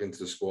 then back into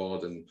the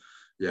squad, and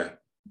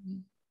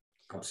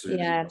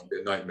absolutely, it's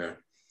a nightmare.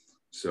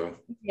 So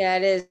yeah,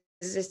 it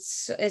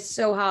is. It's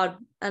so hard,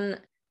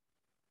 and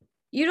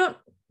you don't.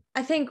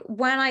 I think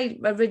when I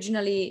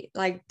originally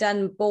like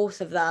done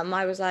both of them,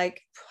 I was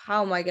like,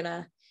 how am I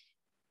gonna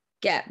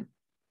get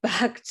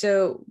back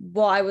to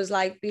what I was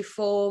like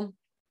before?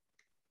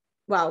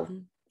 Well,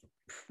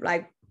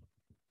 like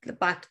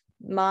back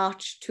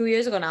March 2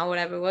 years ago now,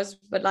 whatever it was.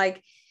 But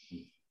like,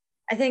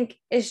 I think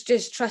it's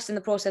just trusting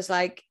the process.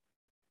 Like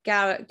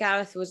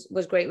Gareth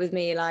was great with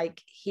me.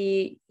 Like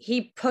he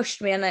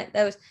pushed me, and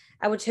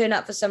I would turn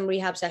up for some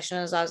rehab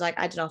sessions. I was like,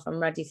 I don't know if I'm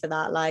ready for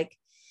that. Like,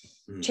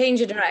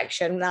 change of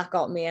direction, that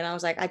got me. And I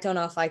was like, I don't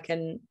know if I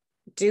can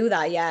do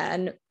that yet.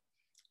 And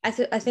I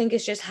think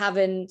it's just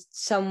having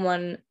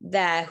someone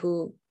there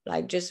who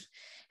like just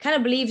kind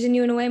of believes in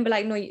you in a way, but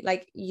like, no,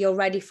 like you're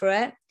ready for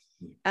it.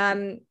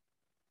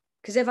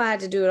 Because if I had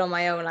to do it on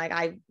my own, like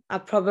I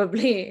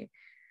probably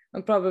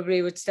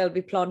would still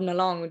be plodding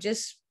along.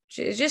 It's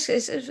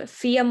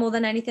fear more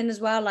than anything as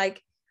well.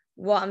 Like,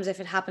 what happens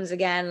if it happens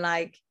again?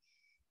 Like,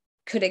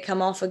 could it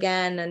come off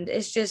again? And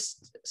it's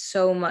just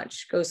so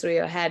much goes through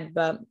your head.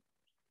 But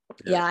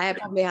yeah, I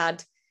probably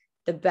had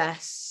the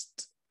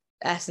best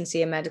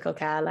S&C and medical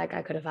care like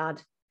I could have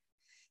had.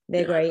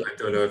 They're great. I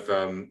don't know if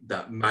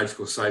that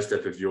magical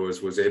sidestep of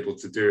yours was able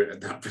to do it at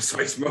that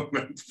precise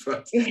moment,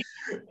 but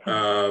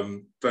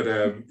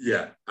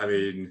yeah, I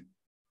mean,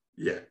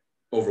 yeah,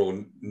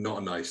 overall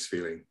not a nice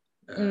feeling.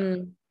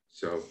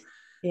 So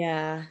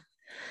yeah.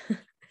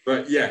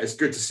 But yeah, it's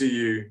good to see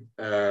you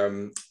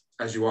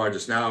as you are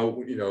just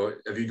now. You know,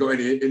 have you got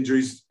any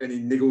injuries,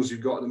 any niggles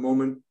you've got at the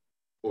moment,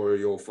 or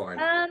you're fine?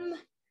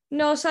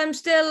 No, so I'm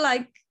still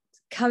like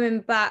coming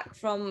back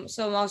from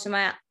so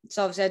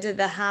obviously I did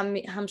the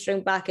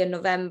hamstring back in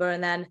November,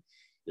 and then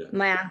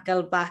my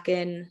ankle back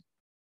in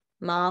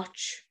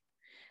March.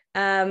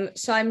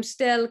 So I'm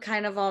still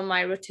kind of on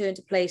my return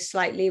to play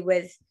slightly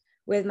with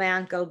my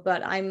ankle,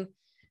 but I'm,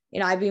 you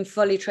know, I've been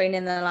fully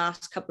training the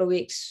last couple of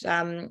weeks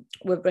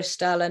with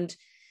Bristol, and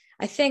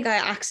I think I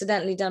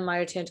accidentally done my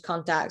return to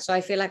contact, so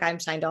I feel like I'm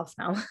signed off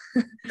now.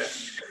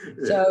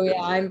 So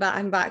yeah,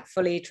 I'm back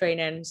fully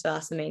training, so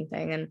that's the main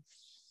thing. And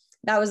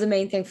that was the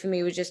main thing for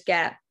me, was just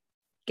get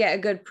a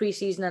good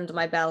pre-season under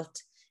my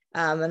belt,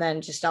 and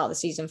then just start the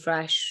season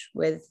fresh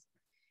with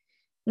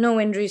no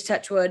injuries,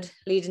 touch wood,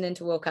 leading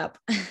into World Cup.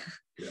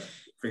 Yeah,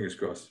 fingers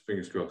crossed.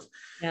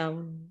 Yeah.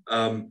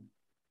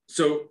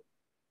 So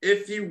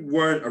if you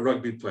weren't a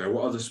rugby player,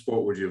 what other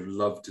sport would you have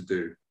loved to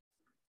do?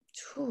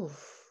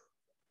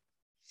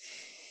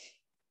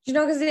 You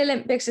know, because the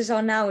Olympics is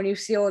on now and you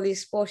see all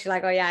these sports, you're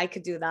like, oh yeah, I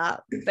could do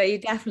that, but you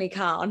definitely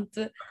can't.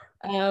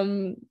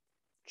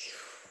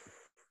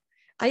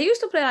 I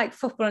used to play like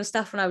football and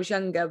stuff when I was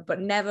younger,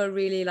 but never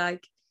really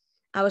like,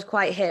 I was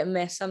quite hit and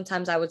miss.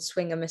 Sometimes I would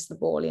swing and miss the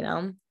ball, you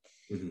know.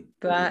 Mm-hmm.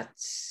 But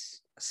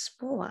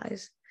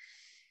sport-wise,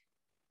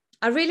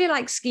 I really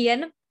like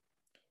skiing.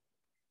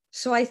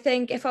 So I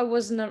think if I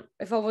wasn't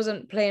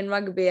playing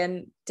rugby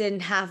and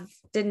didn't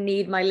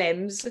need my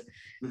limbs,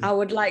 I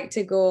would like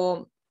to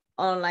go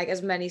on like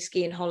as many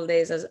skiing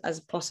holidays as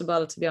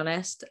possible, to be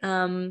honest.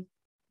 So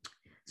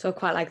I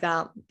quite like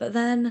that. But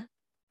then,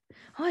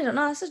 I don't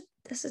know. I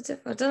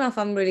don't know if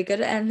I'm really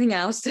good at anything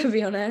else, to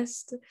be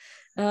honest.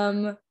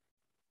 I'm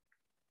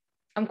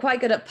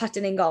quite good at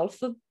putting in golf.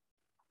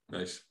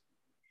 Nice.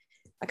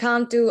 I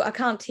can't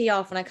tee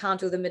off, and I can't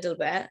do the middle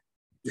bit.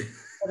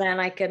 But then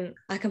I can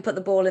put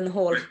the ball in the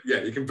hole.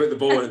 Yeah, you can put the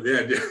ball in at the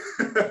end.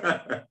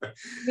 Yeah.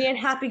 Me and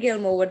Happy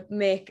Gilmore would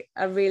make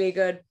a really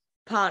good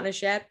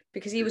partnership,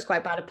 because he was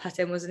quite bad at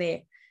putting, wasn't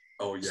he?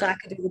 Oh yeah. So I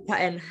could do the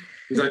putting.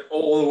 He's like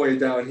all the way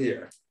down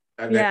here.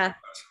 And yeah.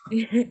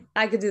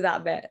 I could do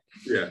that bit.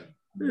 Yeah.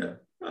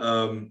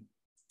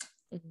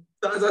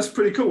 That's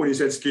pretty cool when you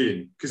said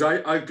skiing, because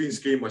I've been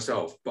skiing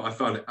myself, but I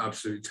found it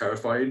absolutely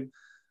terrifying.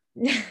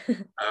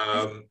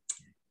 But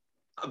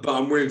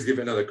I'm willing to give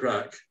it another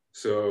crack.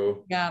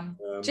 So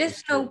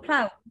just go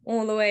plow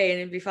all the way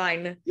and it'd be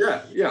fine.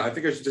 Yeah, I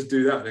think I should just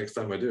do that next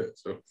time I do it.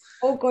 So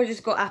or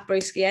just go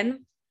après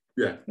skiing.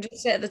 Yeah,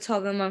 just sit at the top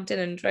of the mountain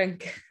and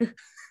drink.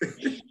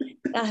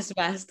 That's the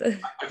best. I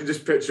can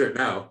just picture it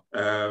now.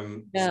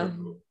 So,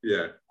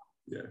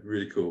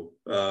 really cool.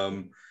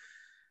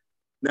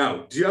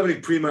 Now, do you have any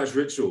pre-match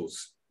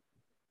rituals?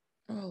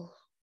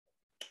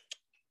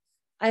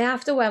 I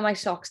have to wear my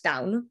socks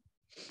down.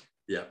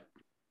 Yeah.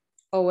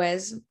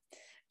 Always.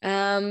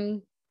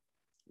 I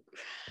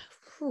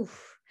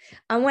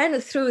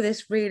went through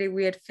this really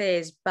weird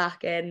phase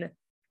back in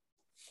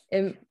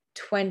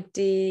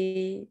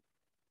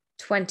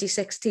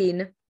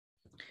 2016,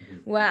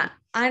 where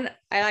I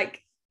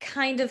like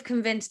kind of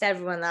convinced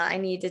everyone that I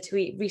needed to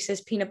eat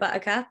Reese's peanut butter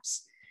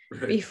cups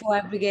before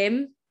every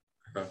game.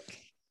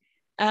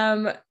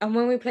 And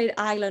when we played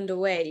Ireland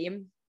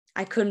away,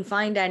 I couldn't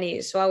find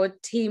any, so our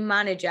team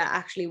manager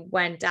actually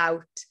went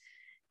out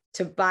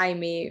to buy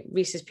me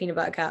Reese's peanut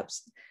butter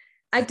cups.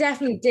 I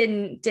definitely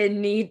didn't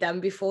need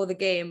them before the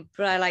game,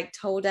 but I like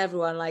told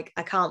everyone like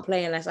I can't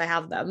play unless I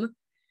have them.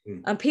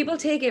 And people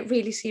take it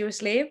really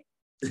seriously.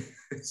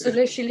 So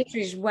she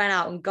literally just went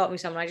out and got me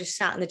some, and I just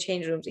sat in the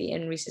change rooms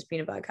eating Reese's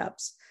peanut butter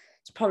cups.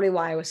 It's probably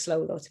why I was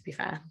slow, though, to be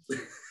fair.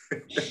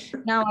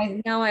 Now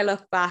I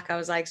look back, I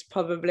was like,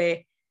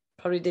 probably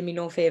did me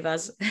no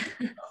favors.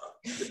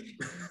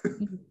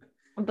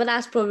 But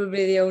that's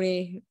probably the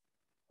only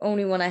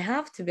one I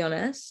have, to be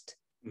honest.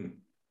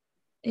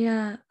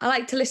 Yeah, I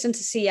like to listen to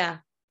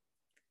Sia.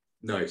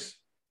 Nice.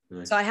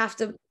 So I have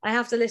to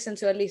listen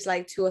to at least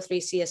like 2 or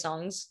 3 Sia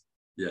songs.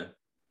 Yeah.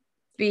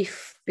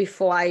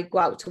 Before I go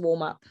out to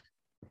warm up.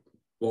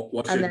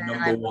 What's your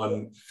number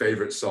one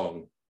favorite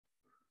song?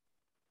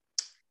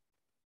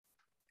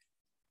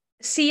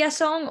 Sia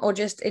song or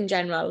just in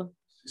general?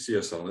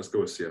 Sia song. Let's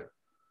go with Sia.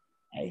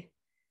 Okay.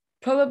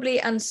 Probably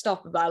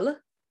Unstoppable.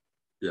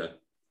 Yeah.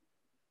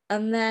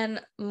 And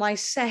then my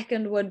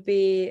second would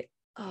be,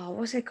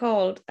 what's it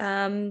called?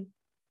 The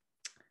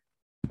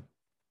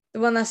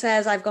one that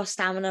says I've got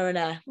stamina in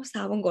her. What's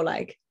that one go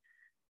like?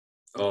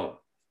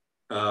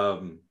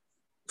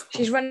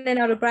 She's running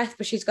out of breath,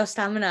 but she's got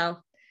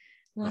stamina.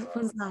 What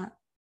was that?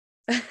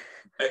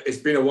 It's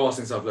been a while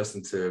since I've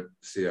listened to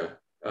Sia.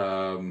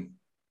 I'm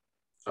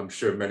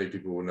sure many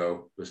people will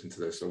know, listen to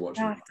this or watch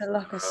it. I have to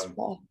look at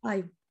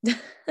Spotify.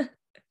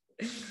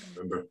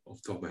 Remember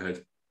off the top of my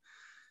head.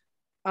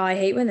 Oh, I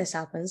hate when this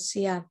happens.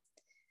 Yeah.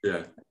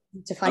 Yeah.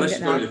 To find Unless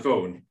it you've got now. on your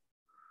phone.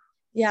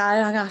 Yeah,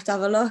 I'm gonna have to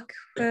have a look.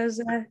 Where's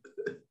oh,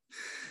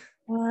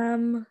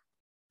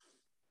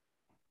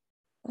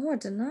 I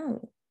don't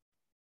know.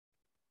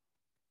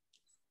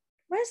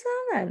 Where's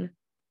that then?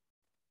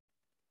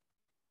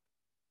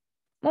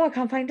 Oh, I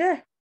can't find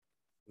it.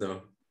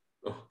 No.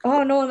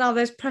 Oh no, now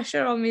there's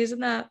pressure on me, isn't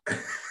there?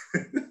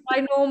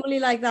 I normally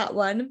like that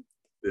one.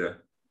 Yeah.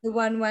 The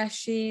one where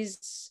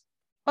she's...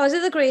 Oh, is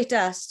it The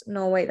Greatest?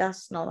 No, wait,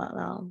 that's not that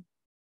long.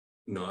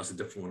 No, that's a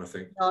different one, I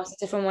think. No, it's a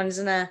different one,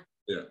 isn't it?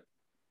 Yeah.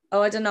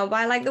 Oh, I don't know, but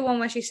I like the one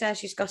where she says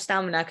she's got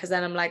stamina, because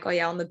then I'm like, oh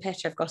yeah, on the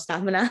pitch I've got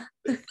stamina.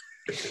 So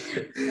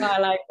I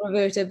like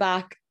revert it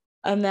back,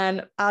 and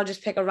then I'll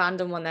just pick a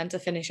random one then to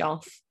finish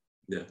off.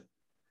 Yeah.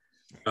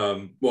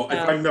 Well,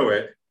 if I know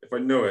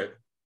it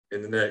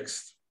in the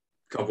next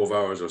couple of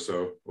hours or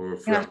so, or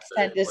if You have to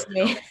send this to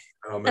me.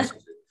 I'll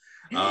message you.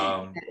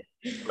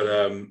 But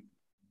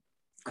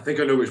I think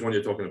I know which one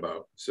you're talking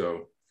about.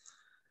 So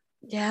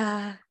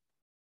yeah,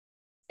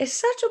 it's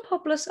such a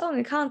popular song.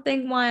 I can't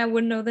think why I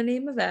wouldn't know the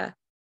name of it.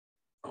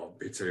 Oh,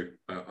 me too.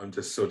 I'm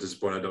just so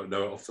disappointed I don't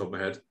know it off the top of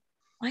my head.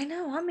 I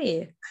know, Amy.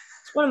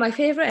 It's one of my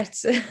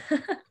favorites.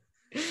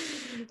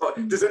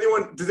 But does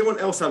anyone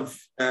else have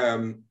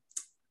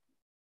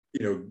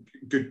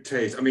good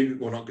taste? I mean,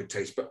 well, not good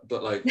taste,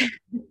 but like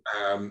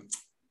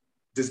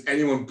does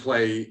anyone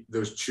play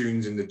those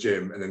tunes in the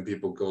gym and then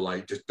people go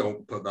like, just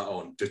don't put that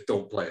on, just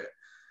don't play it?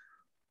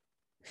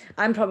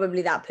 I'm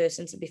probably that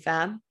person, to be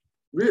fair.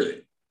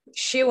 Really?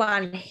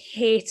 Siwan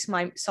hates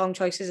my song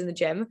choices in the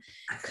gym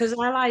because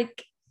I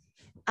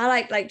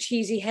like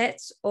cheesy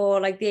hits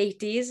or like the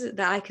 80s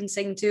that I can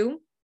sing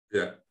to.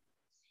 Yeah.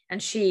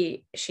 And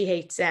she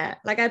hates it.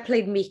 Like I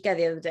played Mika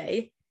the other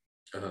day,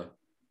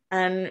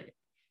 and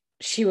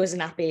she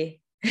wasn't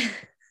happy.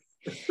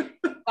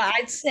 But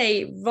I'd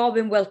say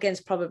Robin Wilkins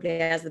probably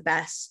has the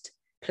best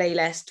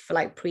playlist for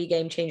like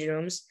pre-game changing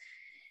rooms.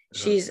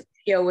 She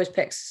always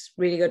picks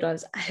really good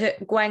ones.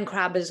 Gwen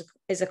Crabb is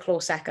a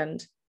close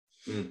second.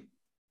 Mm.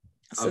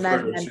 So I've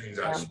heard the tunes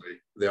actually.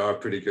 They are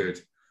pretty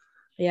good.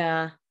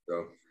 Yeah.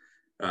 So,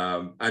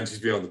 and she's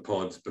been on the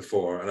pod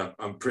before, and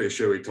I'm pretty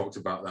sure we talked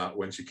about that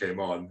when she came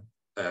on.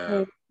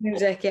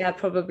 Music, yeah,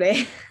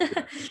 probably.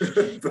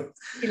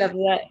 She loves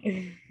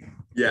it.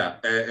 Yeah,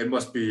 it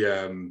must be.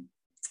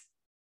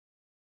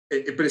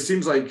 But it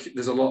seems like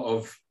there's a lot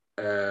of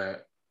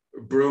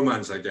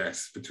bromance, I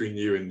guess, between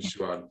you and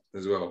Siwan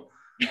as well.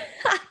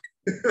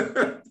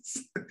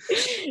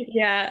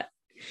 Yeah,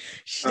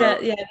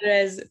 yeah,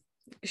 there is.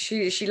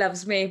 She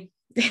loves me.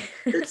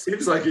 It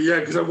seems like it,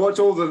 yeah, because I watch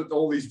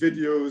all these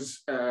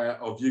videos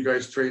of you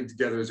guys training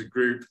together as a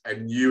group,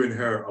 and you and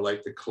her are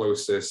like the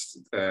closest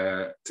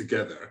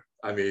together.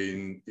 I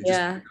mean, you just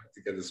work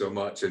together so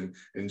much and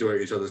enjoy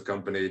each other's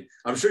company.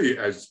 I'm sure you,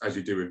 as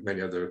you do with many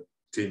other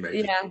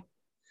teammates. Yeah.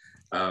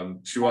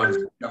 Siwan's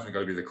definitely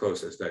going to be the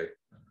closest, eh?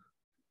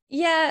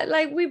 Yeah,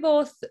 like we're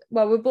both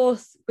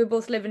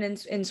living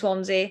in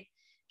Swansea.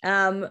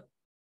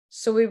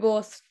 So we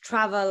both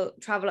travel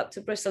up to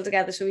Bristol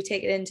together. So we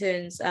take it in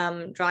turns,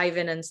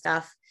 driving and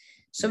stuff.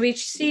 So we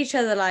see each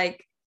other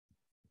like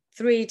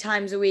 3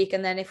 times a week,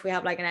 and then if we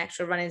have like an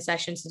extra running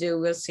session to do,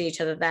 we'll see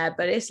each other there.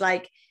 But it's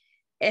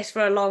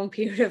for a long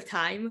period of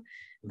time.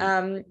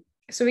 So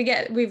we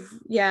knew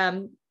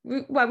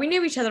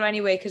each other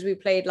anyway because we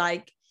played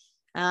for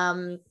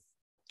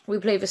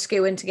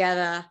Skewing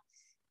together,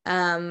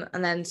 and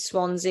then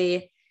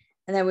Swansea,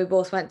 and then we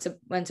both went to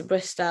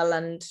Bristol,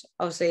 and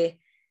obviously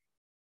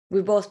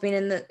we've both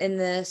been in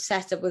the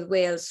setup with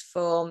Wales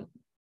for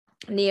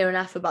near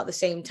enough about the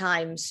same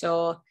time.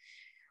 So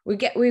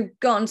we've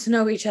gotten to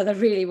know each other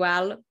really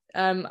well,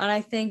 and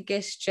I think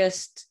it's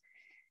just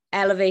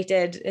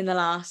elevated in the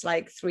last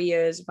like 3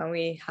 years when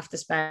we have to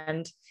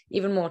spend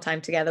even more time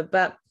together.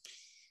 But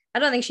I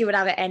don't think she would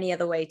have it any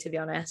other way, to be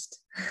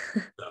honest.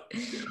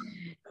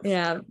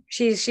 Yeah,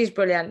 she's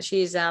brilliant.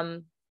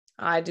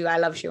 I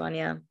love Siwan,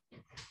 yeah.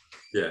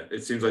 Yeah,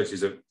 it seems like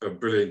she's a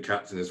brilliant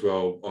captain as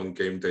well. On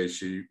game day,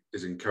 she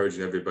is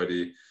encouraging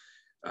everybody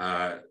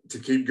to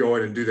keep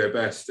going and do their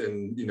best,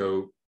 and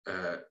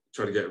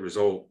try to get a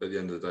result at the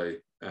end of the day.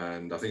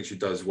 And I think she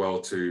does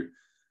well to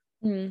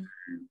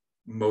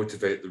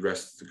motivate the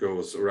rest of the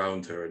girls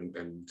around her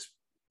and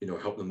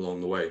help them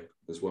along the way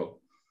as well.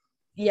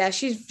 Yeah,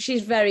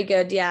 she's very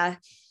good. Yeah,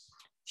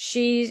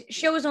 she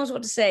always knows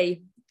what to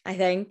say, I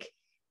think,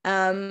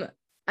 and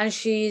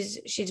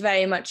she's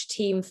very much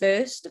team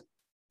first.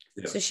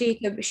 Yeah. So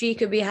she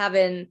could be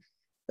having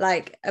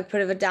like a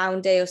bit of a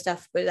down day or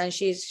stuff, but then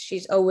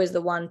she's always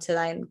the one to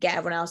then get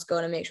everyone else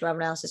going and make sure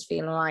everyone else is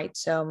feeling all right.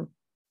 So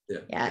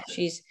yeah,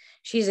 she's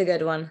a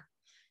good one.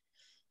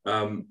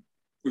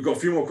 We've got a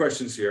few more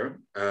questions here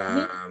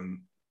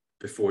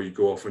before you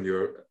go off on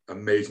your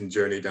amazing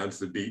journey down to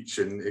the beach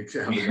and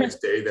have a nice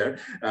day there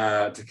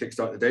to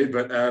kickstart the day.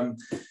 But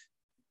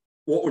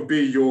what would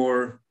be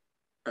your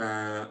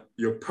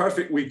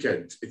perfect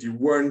weekend if you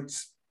weren't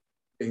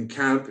in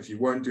camp, if you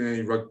weren't doing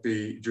any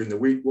rugby during the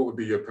week? What would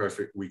be your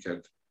perfect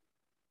weekend?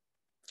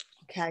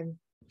 Okay.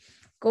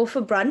 Go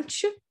for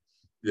brunch.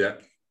 Yeah.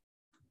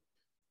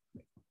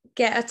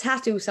 Get a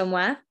tattoo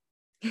somewhere.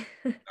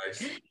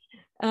 Nice.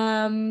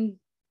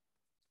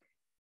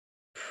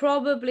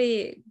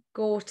 Probably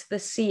go to the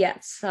sea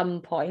at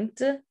some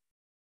point.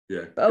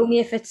 Yeah. But only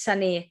if it's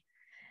sunny.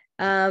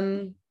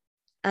 And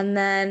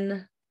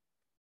then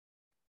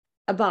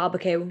a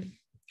barbecue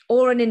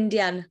or an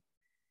Indian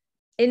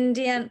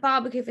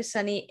barbecue if it's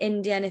sunny,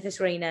 Indian if it's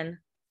raining.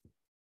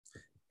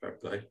 Fair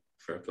play.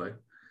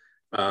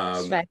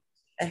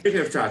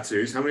 Speaking of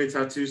tattoos, how many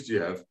tattoos do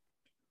you have?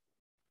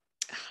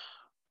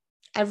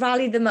 I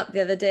rallied them up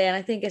the other day and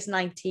I think it's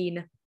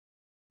 19.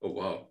 Oh,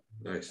 wow.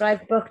 Nice. But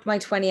I've booked my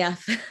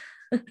 20th.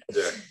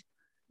 Yeah.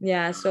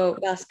 Yeah, so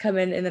that's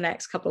coming in the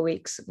next couple of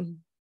weeks.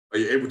 Are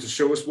you able to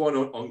show us one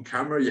on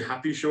camera? Are you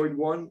happy showing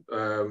one?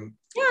 Yeah,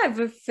 I have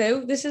a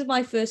few. This is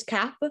my first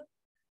cap.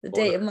 The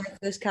date of my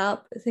first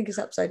cap. I think it's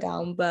upside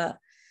down, and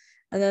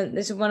then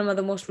this is one of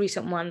the most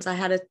recent ones. I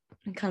had a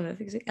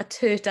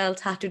turtle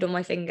tattooed on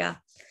my finger.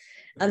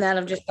 And then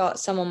I've just got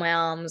some on my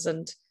arms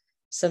and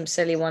some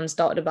silly ones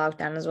dotted about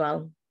then as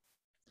well.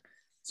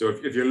 So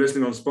if you're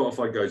listening on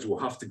Spotify, guys, we'll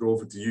have to go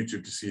over to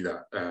YouTube to see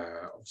that,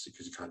 obviously,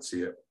 because you can't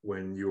see it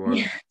when you are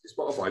on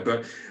Spotify.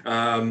 But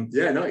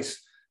yeah,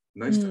 nice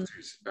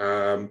tattoos.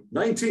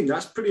 19,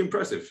 that's pretty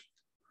impressive.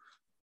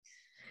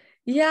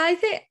 Yeah, I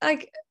think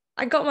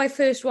I got my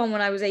first one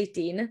when I was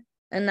 18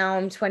 and now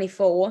I'm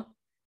 24.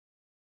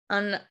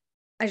 And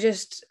I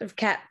just have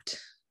kept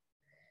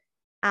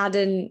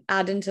adding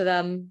to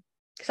them.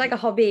 It's like a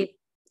hobby,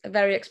 a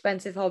very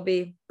expensive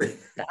hobby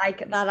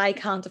that I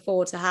can't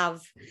afford to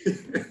have,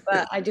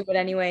 but I do it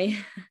anyway.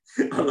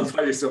 I love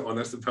how you're so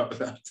honest about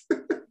that.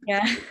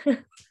 Yeah.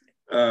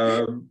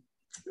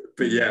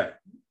 But yeah,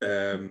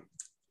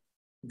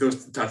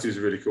 those tattoos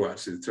are really cool,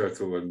 actually, the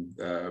turtle and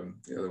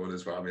the other one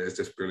as well. I mean, it's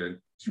just brilliant.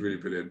 It's really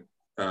brilliant.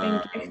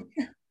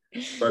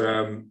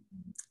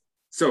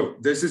 So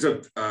this is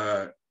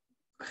I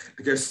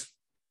guess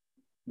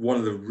one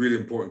of the really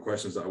important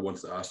questions that I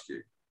wanted to ask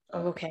you.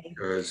 Okay.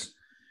 Because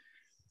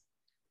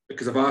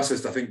I've asked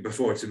this, I think,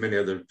 before to many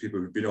other people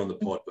who've been on the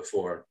pod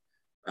before,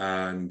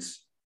 and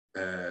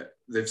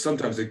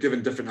they've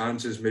given different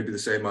answers, maybe the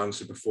same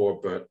answer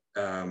before, but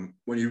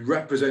when you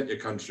represent your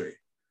country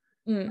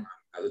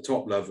at the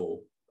top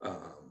level,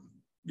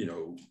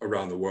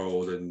 around the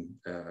world, and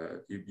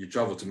you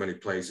travel to many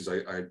places,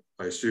 I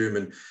assume,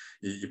 and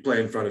you play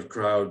in front of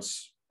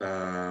crowds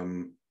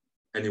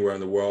anywhere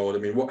in the world. I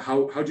mean,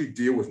 how do you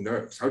deal with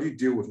nerves? How do you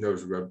deal with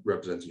nerves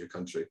representing your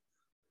country?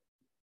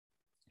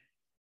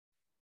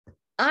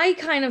 I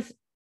kind of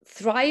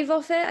thrive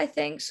off it, I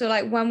think. So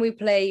like when we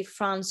play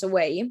France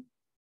away,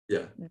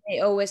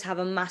 they always have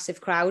a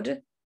massive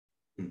crowd,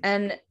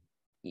 and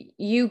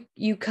you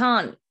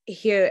can't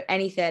hear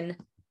anything.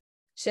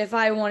 So if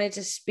I wanted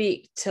to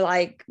speak to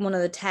like one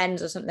of the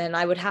 10s or something,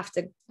 I would have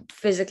to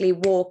physically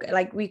walk.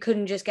 Like we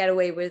couldn't just get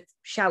away with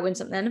shouting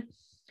something.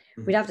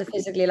 We'd have to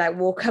physically like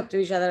walk up to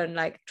each other and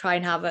like try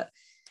and have a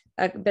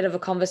bit of a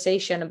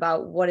conversation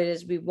about what it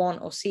is we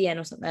want or seeing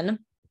or something.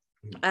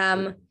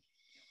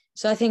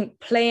 So I think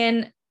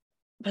playing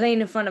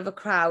in front of a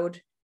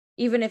crowd,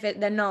 even if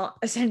they're not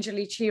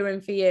essentially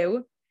cheering for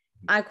you,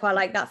 I quite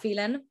like that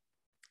feeling.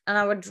 And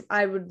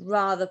I would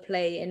rather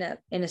play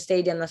in a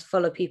stadium that's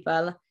full of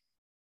people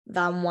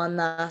than one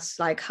that's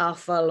like half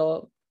full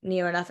or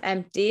near enough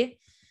empty.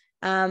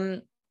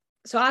 So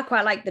I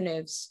quite like the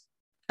nerves.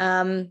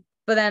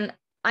 But then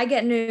I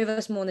get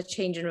nervous more in the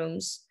changing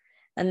rooms.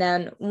 And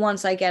then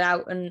once I get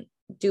out and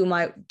do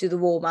the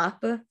warm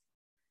up,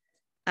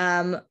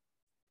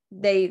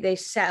 they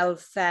settle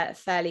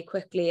fairly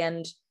quickly.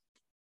 And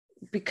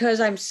because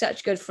I'm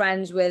such good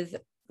friends with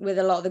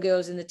a lot of the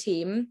girls in the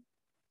team,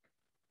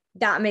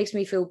 that makes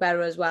me feel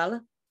better as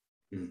well.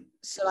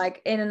 So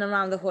like in and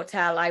around the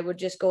hotel, I would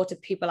just go to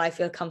people I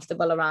feel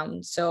comfortable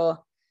around.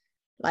 So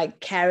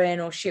like Karen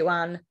or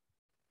Shuan,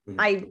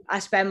 I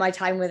spend my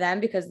time with them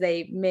because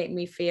they make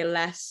me feel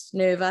less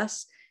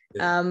nervous.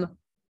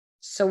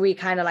 So we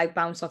kind of like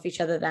bounce off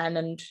each other then,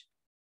 and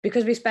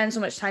because we spend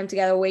so much time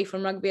together away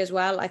from rugby as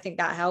well, I think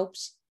that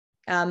helps.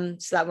 So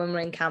that when we're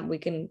in camp, we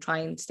can try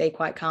and stay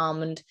quite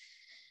calm and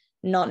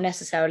not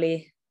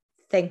necessarily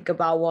think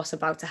about what's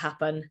about to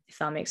happen, if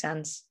that makes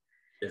sense.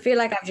 I feel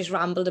like I've just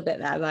rambled a bit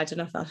there, but I don't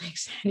know if that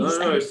makes any sense.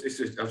 No,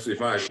 it's absolutely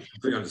fine. I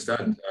completely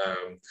understand.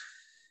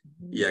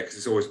 Because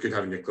it's always good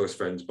having your close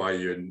friends by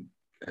you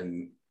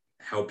and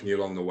helping you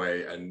along the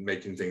way and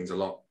making things a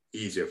lot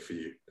easier for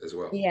you as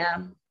well. Yeah.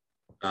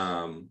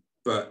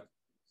 But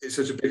it's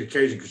such a big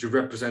occasion because you're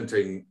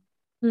representing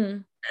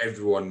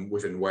everyone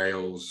within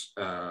Wales,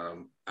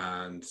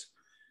 and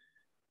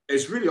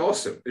it's really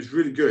awesome. It's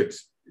really good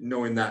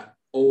knowing that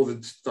all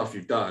the stuff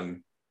you've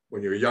done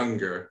when you were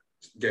younger,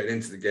 getting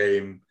into the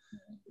game,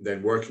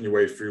 then working your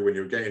way through when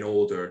you're getting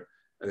older,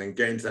 and then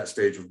getting to that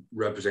stage of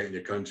representing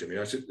your country. I mean,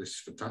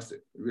 it's fantastic.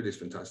 It really is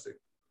fantastic.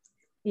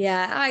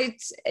 Yeah,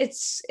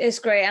 it's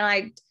great,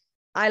 and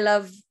I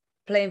love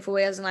playing for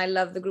Wales, and I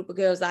love the group of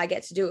girls that I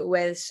get to do it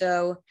with.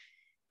 So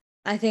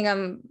I think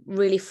I'm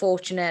really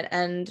fortunate,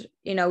 and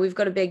we've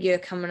got a big year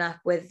coming up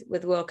with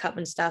World Cup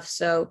and stuff.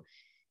 So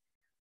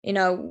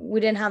we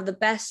didn't have the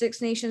best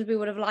Six Nations we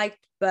would have liked,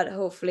 but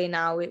hopefully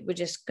now we're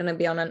just going to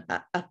be on an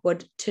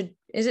upward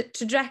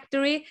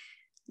trajectory?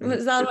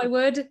 Was that the right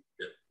word?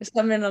 Yeah.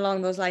 Something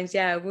along those lines.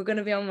 Yeah, we're going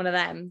to be on one of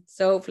them.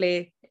 So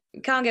hopefully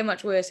it can't get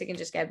much worse. It can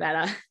just get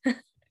better.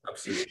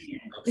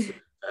 Absolutely.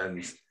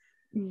 And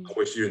I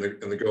wish you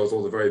and the girls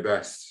all the very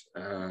best.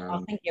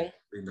 Thank you.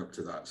 Leading up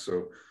to that.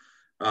 So,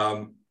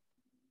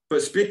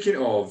 but speaking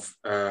of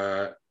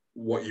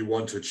what you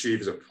want to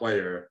achieve as a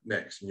player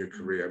next in your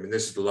career, I mean,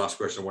 this is the last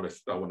question I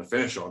want to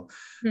finish on.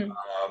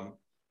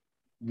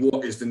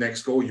 What is the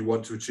next goal you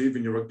want to achieve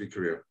in your rugby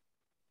career?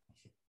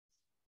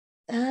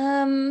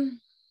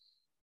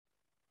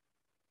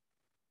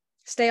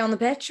 Stay on the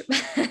pitch.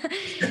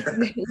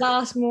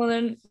 last more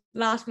than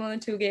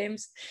 2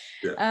 games.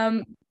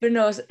 Yeah. But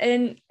no,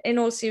 in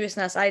all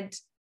seriousness, I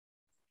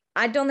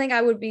don't think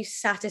I would be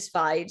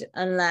satisfied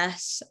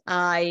unless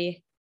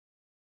I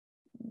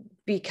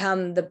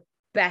become the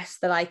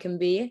best that I can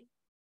be,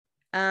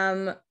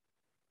 and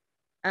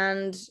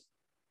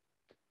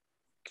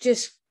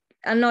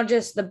not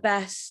just the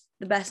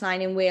best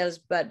 9 in Wales,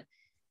 but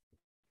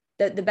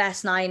the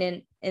best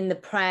 9 in the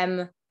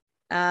Prem,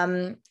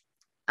 and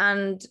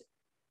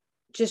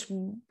just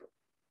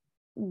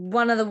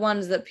one of the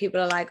ones that people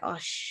are like, oh,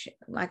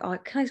 I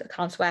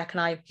can't swear, can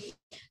I?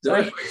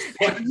 Sorry.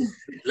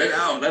 Let it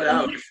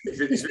out. If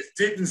it's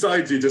deep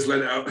inside you, just let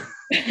it out.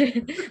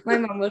 My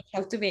mum will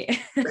shout to me.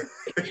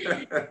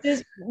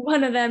 Just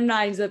one of them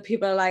 9s that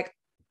people are like,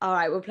 all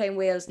right, we're playing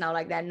Wales now,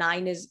 like their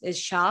 9 is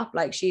sharp,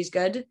 like she's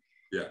good.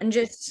 Yeah. And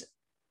just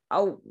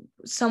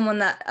someone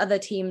that other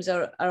teams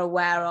are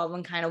aware of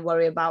and kind of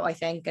worry about, I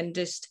think, and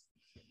just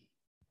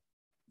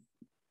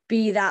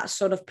be that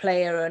sort of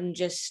player. And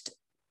just,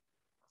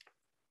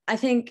 I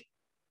think,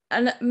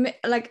 and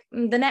like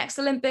the next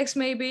Olympics,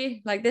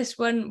 maybe, like this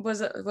one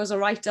was a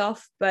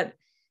write-off, but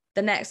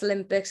the next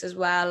Olympics as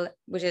well,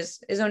 which is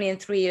only in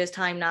 3 years'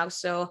 time now,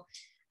 so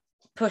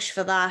push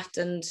for that,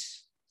 and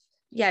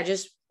yeah,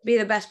 just be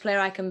the best player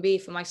I can be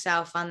for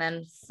myself, and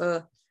then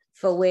for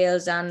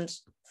Wales and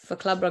for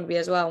club rugby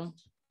as well.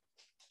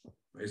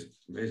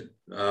 Amazing.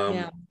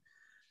 Yeah.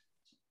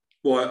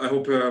 Well, I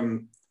hope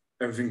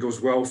everything goes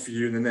well for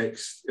you in the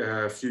next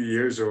few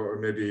years, or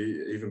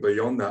maybe even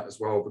beyond that as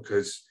well,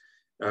 because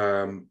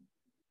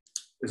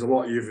there's a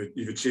lot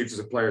you've achieved as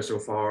a player so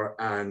far,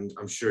 and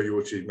I'm sure you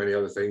will achieve many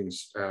other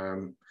things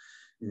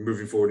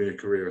moving forward in your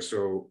career.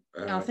 So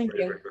thank you.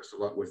 Very best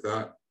of luck with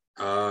that.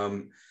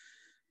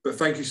 But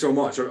thank you so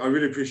much. I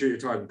really appreciate your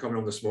time coming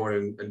on this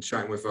morning and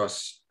chatting with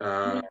us.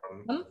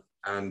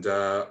 And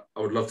I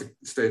would love to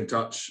stay in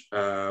touch.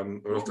 I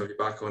would love to have you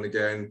back on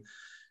again.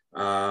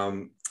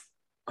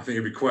 I think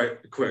it'd be quite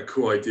a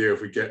cool idea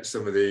if we get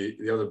some of the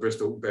other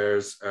Bristol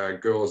Bears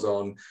girls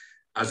on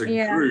as a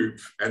group,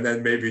 and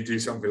then maybe do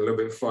something a little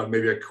bit fun,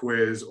 maybe a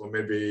quiz, or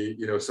maybe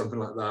something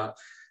like that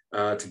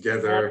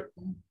together.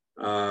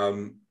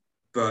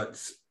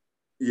 But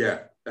yeah,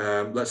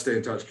 let's stay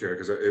in touch, Keira,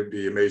 because it would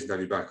be amazing to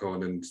have you back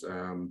on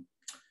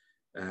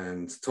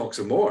and talk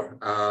some more.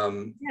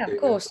 Of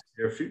course.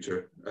 In your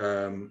future.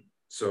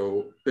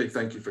 So big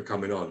thank you for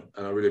coming on,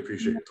 and I really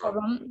appreciate your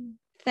time.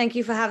 Thank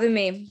you for having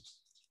me.